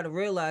timing. You got to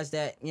realize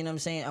that. You know what I'm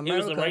saying. It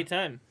America, was the right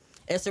time.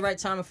 it's the right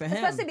timing for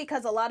him. Especially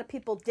because a lot of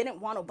people didn't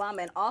want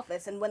Obama in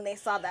office, and when they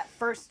saw that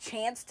first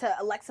chance to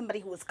elect somebody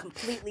who was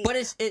completely But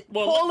it's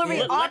Polarly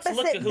let's opposite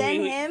look at who than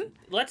he, him.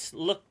 Let's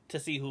look to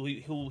see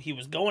who he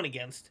was going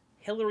against.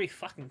 Hillary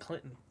fucking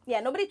Clinton.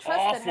 yeah, nobody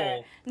trusted her.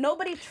 Awful.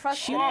 Nobody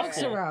trusted She her.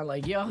 walks around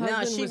like your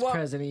husband she was walk-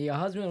 president. Your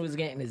husband was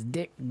getting his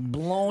dick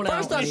blown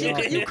First out. off, in the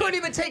office. you couldn't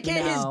even take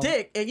care of No. his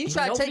dick, and you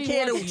try to take Nobody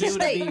care of wants the you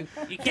to state. be-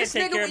 You can't This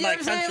take nigga, care of you know my what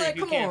I'm saying? country Like, if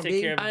you come can't on, take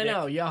B. care of I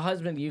know your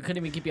husband. You couldn't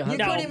even keep your You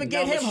husband. couldn't even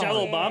get him Michelle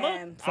home. Obama.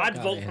 Man, I'd fuck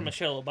vote outta for here.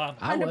 Michelle Obama.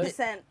 I would.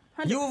 100%.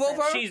 You would vote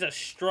for her? She's a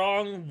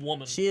strong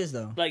woman. She is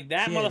though. Like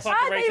that She is. motherfucker I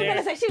thought right you were there.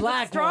 gonna say she's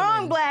Black a strong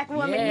woman. black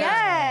woman. Yeah.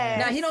 Yes.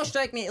 Now he don't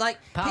strike me like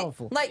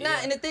Powerful.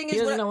 and the thing He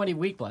is, doesn't know any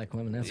weak black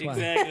women. That's why.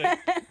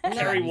 Exactly.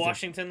 Kerry he's a-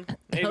 Washington,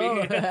 maybe.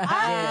 Oh.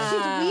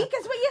 She's weak,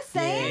 is what you're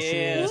saying? Yeah, she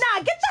is.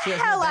 Nah, get She the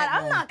has no hell out. I'm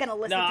backbone. not gonna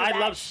listen No, to I that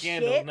love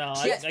Scandal. shit. No,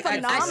 She- I I said the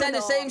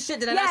phenomenal. same shit.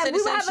 Did I Yeah, not say we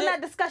the were same having shit?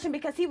 that discussion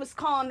because he was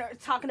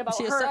talking about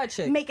She a her side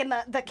chick. making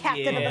the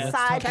captain Yeah. of a Let's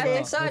side talk Captain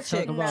chick. side Let's talk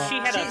chick. about- She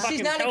had a She's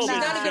fucking not a television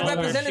good show where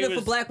representative she for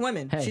was- black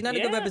women. Hey. She's not a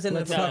good Yeah.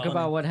 representative Let's for talk black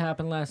about women. what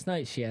happened last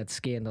night. She had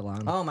Scandal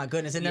on. Oh my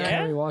goodness! And Yeah.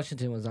 Kerry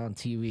Washington was on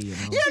TV. You know?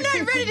 You're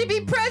not ready to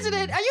be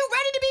president. Are you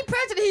ready to be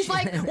president? He's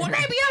like, well,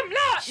 maybe I'm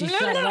not. She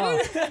shut it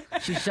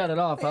off. She shut it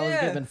off. I was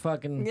Yeah. giving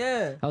fucking.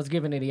 Yeah. I was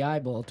giving it the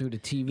eyeball through the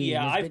TV.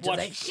 Yeah, and I've this bitch is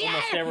watched like,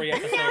 almost every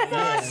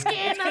episode.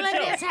 Scandal in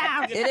this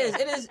house. It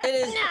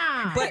is.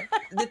 Nah. But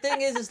the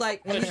thing is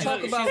like when you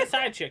talk She's about, a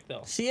side chick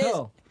though. she is.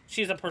 Oh,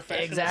 She's a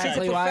professional.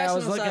 exactly She's a why I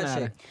was professional looking side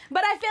at her. chick.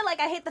 But I feel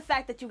like I hate the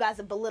fact that you guys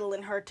are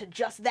belittling her to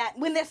just that.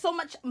 When there's so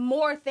much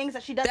more things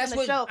that she does That's in the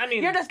what- show, I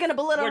mean, you're just gonna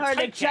belittle we're her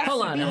to typecast. just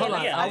Hold on, being hold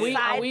on. Yeah. Are we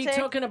side chick.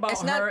 talking about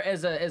It's not- her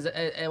as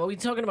a? Are we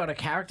talking about a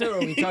character, or are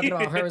we talking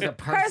about her as a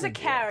person? Her as a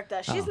character.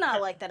 She's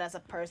not like that as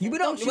a person. You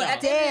don't. you But at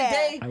the end of the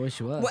day, I wish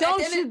you was. well, at Don't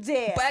the end you of-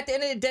 dare. But at the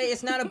end of the day,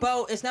 it's not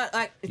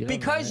like You don't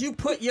because know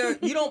that.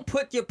 you don't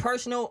put your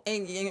personal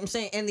and you know what I'm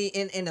saying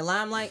in the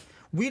limelight.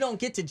 We don't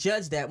get to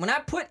judge that. When I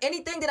put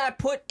anything that I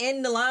put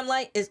in the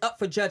limelight is up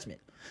for judgment.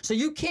 So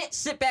you can't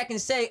sit back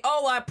and say,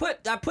 "Oh, I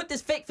put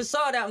this fake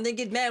facade out," and then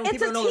get mad when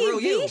It's people a don't know the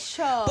real TV you.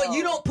 show. But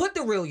you don't put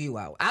the real you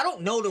out. I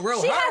don't know the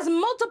real She her. has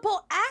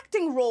multiple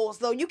acting roles,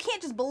 though. You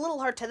can't just belittle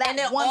her to that and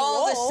they're one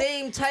all role. the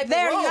same type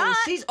They're of roles. not.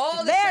 She's all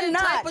the They're same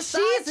not. type of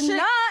side She's chick.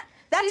 not.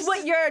 That's She's-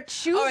 what you're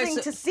choosing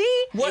so to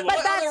see. What but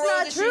other that's roles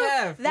not does true. she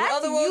have? That's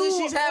What other roles does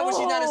you. she have when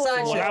she's not a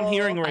side What chick? I'm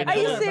hearing right Are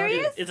now you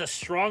serious? is a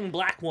strong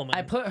black woman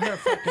I put her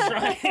fucking.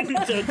 trying to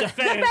defend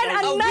Defend a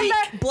another. weak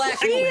black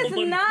She is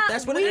woman. not.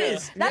 That's what it weak.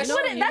 is. That's You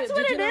what know- it. That's did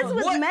what you it know- is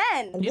with What-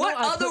 men. You know, What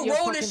I other put your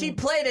role does she fucking-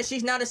 play that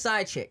she's not a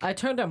side chick? I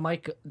turned her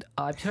mic.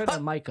 I turned her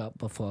mic up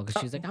before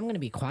because she's like, "I'm gonna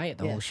be quiet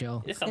the whole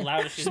show." It's the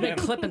loudest she's She's been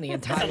been. clipping the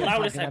It's entire the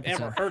loudest fucking I've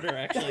ever episode. heard her.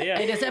 Actually, yeah.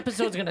 Hey, this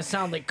episode's gonna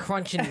sound like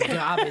crunching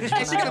garbage. And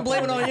she's gonna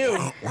blame it on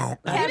you.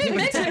 You didn't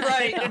mention it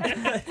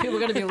right. People are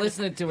gonna be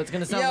listening to it. It's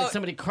gonna sound Yo. like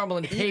somebody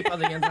crumbling tape on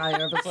the entire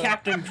episode.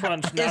 Captain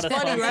Crunch, not It's a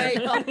funny,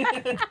 sponsor.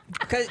 right?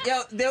 Cause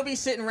they'll be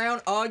sitting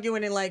around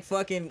arguing in like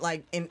fucking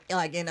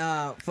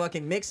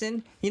fucking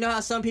mixing. You know how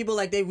some people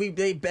like they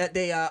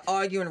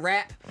argue and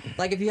rap.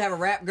 Like if you have a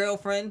rap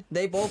girlfriend,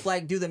 they both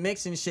like do the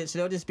mixing shit. So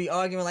they'll just be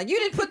arguing like, "You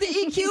didn't put the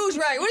EQs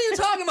right. What are you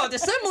talking about? The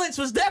semblance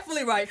was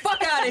definitely right.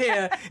 Fuck out of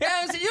here." You know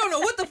what I'm saying? You don't know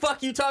what the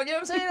fuck you talking. You know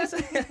what I'm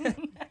saying? That's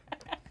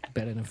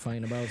Better than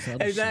fighting about other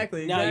shit.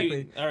 exactly. Now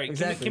Exactly. all right.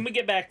 Exactly. Can we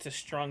get back to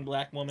strong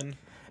black woman?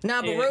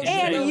 Nah, but Yeah, real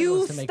yeah. shit. And She you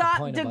wants to make a stop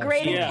point about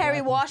degrading it. Kerry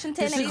Yeah.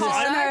 Washington and She's a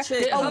calling her side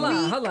chick. a Hold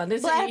on, weak hold on.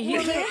 This black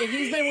he's woman.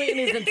 been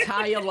waiting his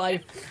entire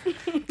life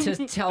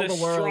to tell The the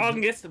world.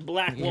 strongest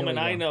black Here woman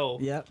we I go. know,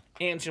 Yep.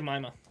 Aunt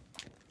Jemima.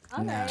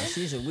 Nah,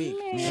 she's a weak.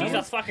 She's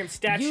a fucking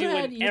statue You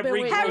had- in you've been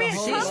every. waiting Harriet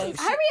Whole Tubman. life.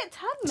 Harriet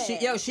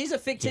Tubman. She's a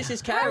fictitious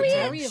Harriet- character.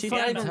 Harriet She's not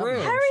fucking even Tubman.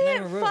 real. She's not Harriet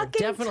even real. fucking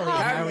Definitely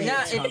Tubman. Harriet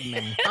Nah, it-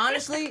 Tubman.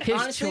 Honestly,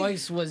 His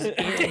choice was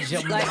Aunt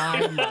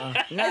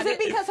Jemima. Nah, Is it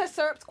because her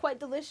syrup's quite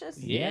delicious?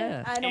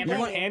 Yeah. I don't And blame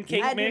her you.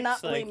 pancake I do mix,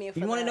 not like- blame you for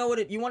you want to that. know what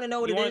it? You want to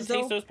know what You it want is to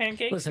taste though? those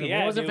pancakes? Listen, if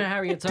yeah, it wasn't dude. for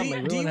Harriet Do Tubman,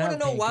 you, we do you wouldn't want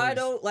to have know why pancakes.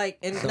 though? Like,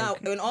 and now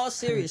in all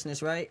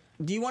seriousness, right?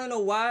 Do you want to know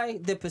why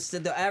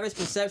the average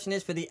perception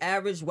is for the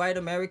average white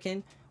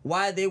American?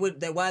 Why they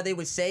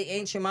would say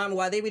Aunt Jemima?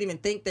 Why they would even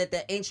think that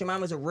Aunt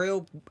Jemima is a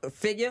real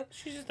figure?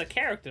 She's just a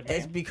character,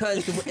 It's man.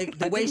 because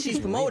the way she's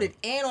promoted,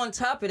 and on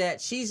top of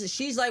that,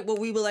 she's like what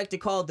we would like to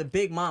call the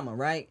big mama,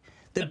 right?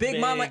 The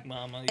big mama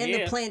and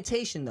yeah. the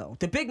plantation, though.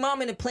 The big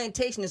mama in the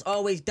plantation is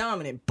always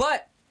dominant,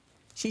 but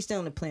she's still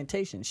in the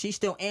plantation. She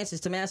still answers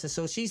to master,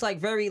 so she's like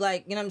very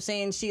like, you know what I'm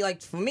saying? She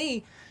like, for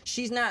me,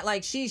 she's not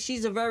like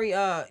she's a very you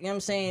know what I'm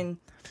saying?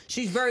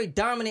 She's very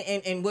dominant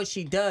in what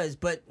she does,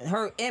 but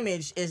her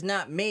image is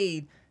not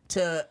made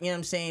to, you know what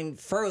I'm saying,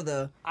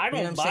 further. I you know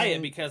don't what I'm buy saying?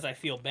 it because I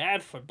feel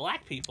bad for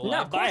black people. No,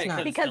 I of buy course it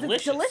not. Because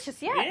it's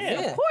delicious, yeah, Yeah.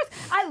 of course.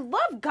 I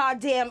love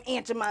goddamn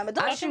Aunt Jemima. Don't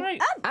That's you?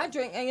 right. I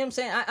drink, you know what I'm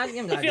saying? I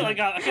feel like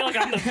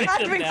I'm the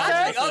victim drink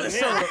now. soda. other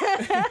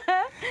Yeah.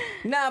 soda.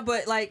 Nah,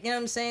 but like, you know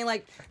what I'm saying?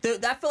 Like,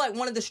 I feel like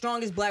one of the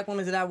strongest black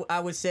women that I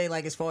would say,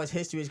 like, as far as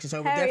history is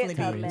concerned, would Harriet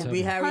definitely Tubman.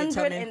 be Harriet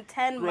Tubman.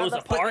 110 Rosa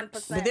motherfucking Parks.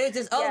 percent. But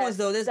there's other Yes, ones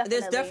though. There's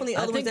definitely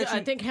I other ones think, that you.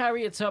 I think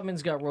Harriet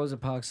Tubman's got Rosa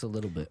Parks a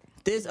little bit.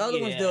 There's other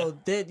ones Yeah. though.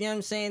 That, you know what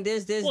I'm saying?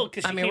 There's Well,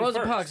 'cause she I mean, came Rosa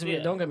first, Parks. yeah.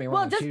 Don't get me wrong.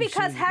 Well, just she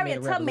because made Harriet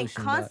a Tubman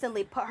revolution, but-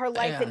 constantly put her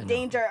life Yeah, I in know.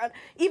 danger,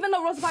 even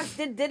though Rosa Parks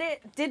did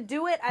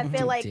do it, I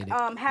feel like did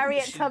it.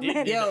 Harriet She Tubman,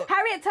 did it.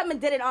 Harriet Tubman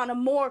did it on a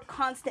more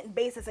constant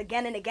basis,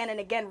 again and again and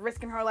again,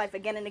 risking her life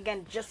again and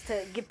again just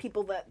to give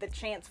people the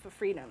chance for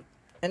freedom.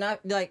 And I'm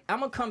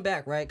gonna come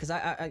back, right? Because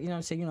I you know what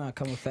I'm saying, you know I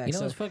come with facts. You know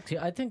so what's fucked here?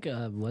 I think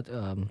I'm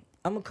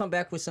gonna come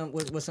back with some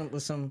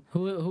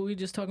who we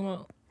just talking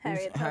about?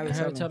 Harriet Harriet Tubman.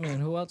 Harriet Tubman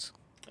and who else?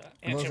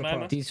 Aunt Rosa Jemima.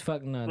 Parks. These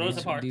fucking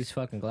Rosa Parks. these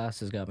fucking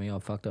glasses got me all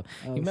fucked up.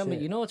 Oh, You remember?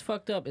 shit. You know what's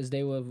fucked up is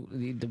they were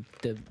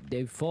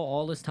they fought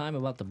all this time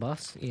about the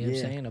bus. You know what I'm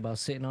Yeah. saying, about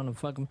sitting on the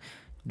fucking.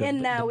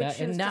 And now we choose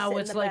and to now sit in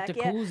it's the like back, the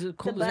yeah. coolest The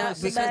coolest. back-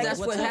 place. the back- that's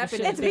what What's up,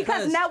 happened. shit? It's because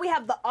Because- now we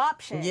have the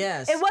option.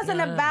 Yes. It wasn't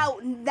Yeah. about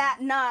that.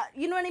 Not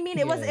you know what I mean. It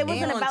Yeah. wasn't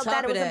And on about top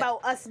that. It of was that-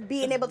 about us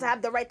being able to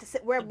have the right to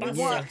sit where we bus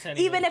want, sucks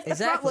anyway. even if the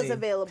front was Exactly.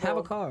 available. Have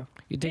a car.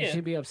 You think Yeah.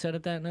 she'd be upset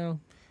at that now?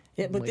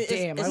 Yeah, but Like, it's,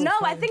 damn, it's, I No,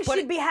 was I think But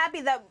she'd it- be happy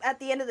that at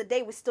the end of the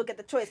day we still get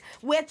the choice.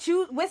 We're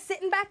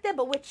sitting back there,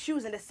 but we're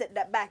choosing to sit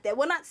that back there.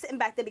 We're not sitting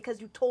back there because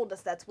you told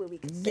us that's where we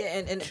can sit.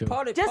 yeah, and True.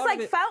 part of Just part like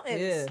of it,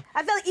 fountains. Yeah.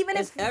 I feel like even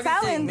It's if everything,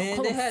 fountains, man.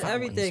 Call They them had fountains.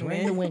 everything, We're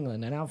in man. New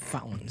England and now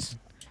fountains.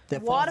 The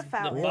water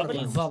fountains.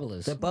 fountains.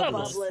 Bubblers. The bubblers.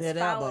 Bubblers, Yeah,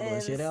 they are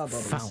bubblers. Yeah, they are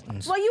fountains. bubblers.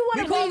 Fountains. Well, you We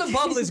want to call them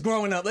bubblers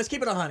growing up. Let's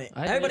keep it 100.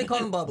 I Everybody did. call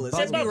them bubblers.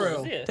 Let's be Bubblers,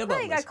 real. yeah. They're I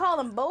think I bubblers. call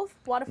them both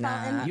water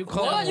fountain. Nah. You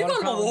call What? them You call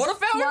them a fountains? water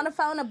fountain? Water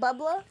fountain, a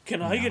bubbler.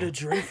 Can I get a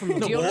drink from the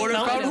The only water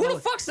fountain fountain? Who that the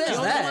was- fuck says the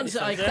only that? ones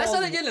I That's That's call-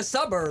 how they get in the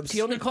suburbs.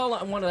 You only call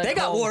it one of the. They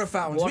got water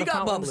fountains. We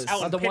got bubblers. Out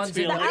Are in the ones in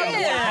Pittsfield, the they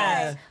got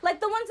Yeah. Like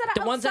the ones that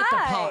are The ones at outside.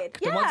 the park.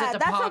 The Yeah, ones at the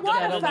that's park. a water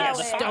that are fountain.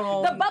 like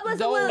stone. The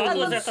bubblers are little-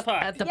 Bubblers at the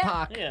park. At the Yeah.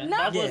 park. Yeah, No,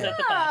 bubblers at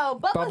the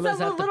park. no, bubblers Bubblers are at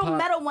the the little park.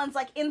 metal ones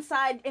like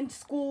inside in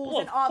schools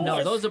and Well, offices.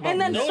 No, those are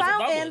And then bubbles. Those are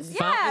fountains, bubbles.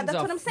 yeah, Fountains that's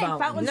are what I'm saying.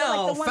 fountains. Fountains are like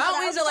No, the ones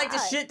fountains that are like the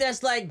outside. shit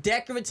that's like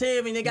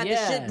decorative and they got the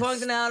Yes. shit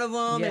buzzing out of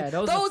them. Yeah, and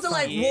those those are are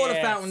like fountains. water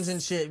Yes. fountains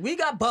and shit. We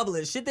got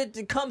bubblers. Shit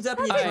that comes up.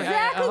 and you That's drink.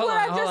 exactly hold what on,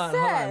 I hold just on,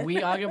 hold on. said.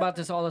 We argue about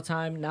this all the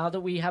time. Now that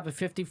we have a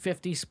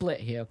 50-50 split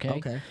here, okay?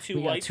 Okay. Two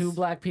we got whites. 2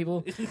 black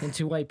people and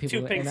 2 white people.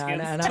 Two pink and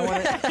skins. I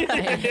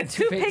want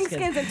Two pink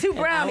skins and two I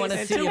brownies. want to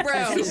And see two if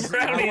brownies. this is, I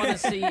Brownies. want to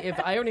see if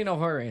I already know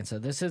her answer.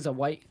 This is a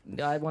white.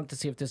 I want to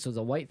see if this was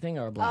a white thing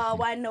or a black Oh,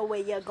 thing. I know where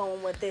you're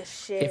going with this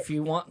shit. If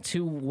you want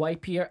to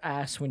wipe your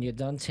ass when you're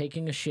done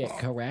taking a shit,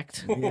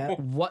 correct? Yeah.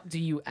 What do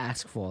you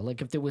ask for?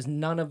 Like if there was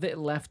none of it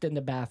left in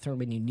the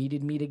bathroom and you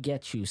needed me to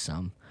get you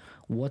some,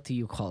 what do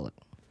you call it?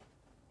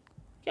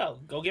 Yo,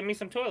 go get me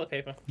some toilet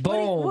paper. What do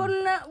you- Boom. well,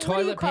 no, what do you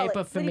Toilet call paper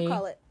it? for What do you me.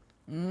 call it?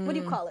 What do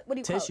you call it? What do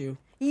you call it? Tissue.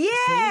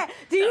 Yeah.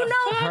 Do you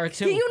know? Her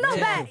too. Do you know Yeah.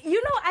 that?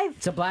 You know I.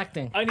 It's a black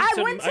thing. I need I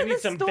some. went to I need the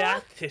some store-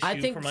 bath tissue I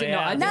think for my no,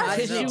 I ass. think No,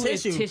 tissue is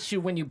tissue. tissue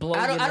when you blow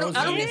I your don't, nose.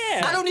 I don't, with it.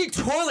 Yeah. I don't need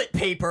toilet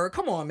paper.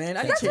 Come on, man.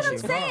 I need That's what tissue. I'm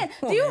saying.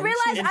 Come Do you on, man.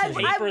 realize It's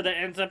I paper that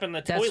ends up in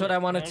the toilet. That's what I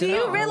wanted to Do you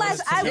know. realize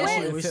I Tissue.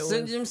 went- If it was- You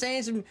know what I'm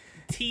saying? Some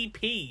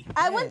TP.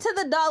 I went to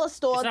the dollar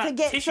store It's to not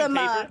get tissue some.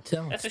 paper.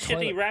 No, That's the it's shit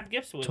that you toilet- wrap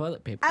gifts with.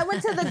 toilet paper. I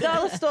went to the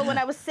dollar store when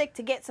I was sick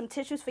to get some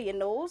tissues for your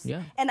nose.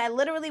 Yeah. And I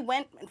literally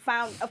went and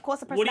found, of course,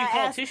 the person What do you I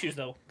call asked. tissues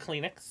though?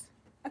 Kleenex.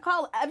 I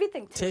call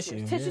everything tissues.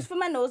 Tissue, Tissues yeah. for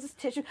my nose is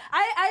tissue.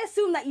 I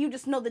assume that you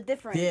just know the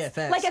difference. Yeah,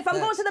 facts, Like if I'm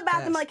going facts, to the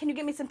bathroom, facts. like, can you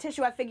give me some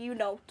tissue? I figure you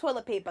know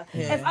toilet paper.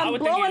 Yeah. If I I'm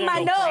would think blowing you're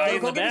my gonna go cry nose,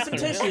 in Go the get me some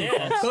bathroom. tissue.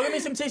 Yeah. Go get me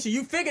some tissue.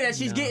 You figure that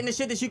she's No. getting the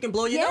shit that you can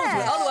blow your nose Yeah.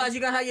 with. Otherwise,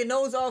 you're gonna have your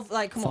nose off.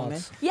 Like, come on, man.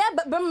 False. yeah,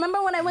 but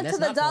remember when I went That's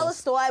to the not dollar false.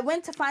 store, I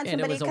went to find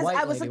And it somebody was a because white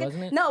I was lady, looking.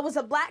 wasn't it? No, it was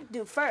a black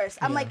dude first.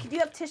 I'm Yeah. like, do you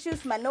have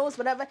tissues for my nose,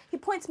 whatever? He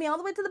points me all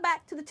the way to the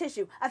back to the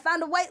tissue. I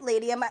found a white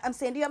lady. I'm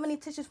saying, do you have any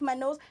tissues for my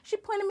nose? She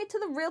pointed me to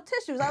the real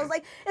tissues. I was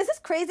like, is this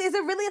crazy? Is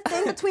it really a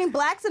thing between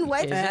blacks and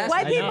whites? It is.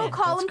 White I people know.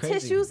 call That's them crazy.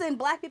 tissues and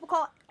black people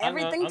call I'm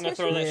everything gonna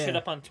throw that tissues. Yeah. shit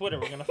up on Twitter.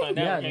 We're gonna find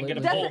Yeah, out and get a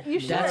literally. poll. Definitely, you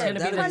should. That's gonna be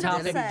the That'd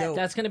topic. be dope.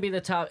 That's gonna be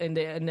the top in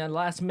the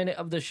last minute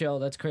of the show.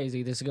 That's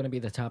crazy. This is gonna be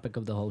the topic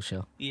of the whole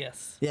show.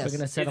 Yes. Yes. We're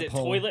gonna set Is a it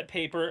poll. toilet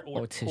paper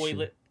or Or tissue.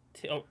 toilet?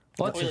 Or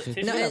Toilet tissue.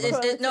 tissue. No, Yeah,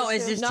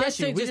 it's just No, I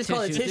tissue. think We just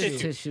call it tissue. tissue.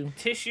 Just tissue.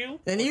 Tissue.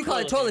 And then or you call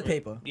it toilet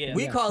paper. Yeah.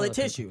 We Yeah, call it toilet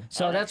paper. tissue.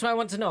 So Alright. that's what I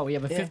want to know. We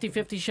have a Yeah.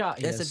 50-50 shot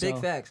here. That's a big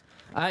so- fact.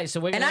 All right, so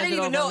we're And gonna I didn't end it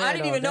even over know. there, I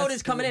didn't though. even know That's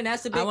this coming in.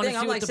 That's the I big wanna thing. see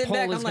I'm what like the sitting poll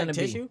back. is I'm like gonna be.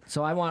 tissue.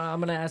 So I'm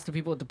gonna ask the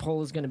people what the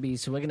poll is gonna be.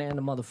 So we're gonna end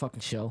the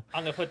motherfucking show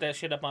I'm gonna put that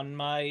shit up on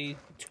my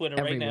Twitter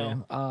right everywhere.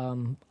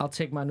 now. I'll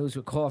take my news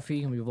with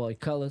coffee and we avoid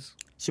colors.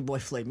 It's your boy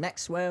Flay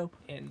Maxwell.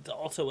 And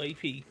also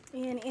AP.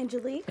 And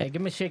Angelique. Hey,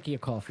 give me a shake of your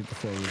coffee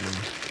before we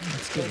leave.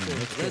 Let's get in.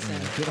 Let's get Listen,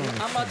 in. Get on I'm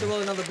this about to shit.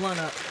 roll another blunt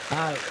up. All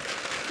right,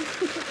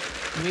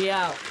 we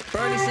out.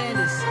 Bernie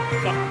Sanders.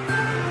 Fuck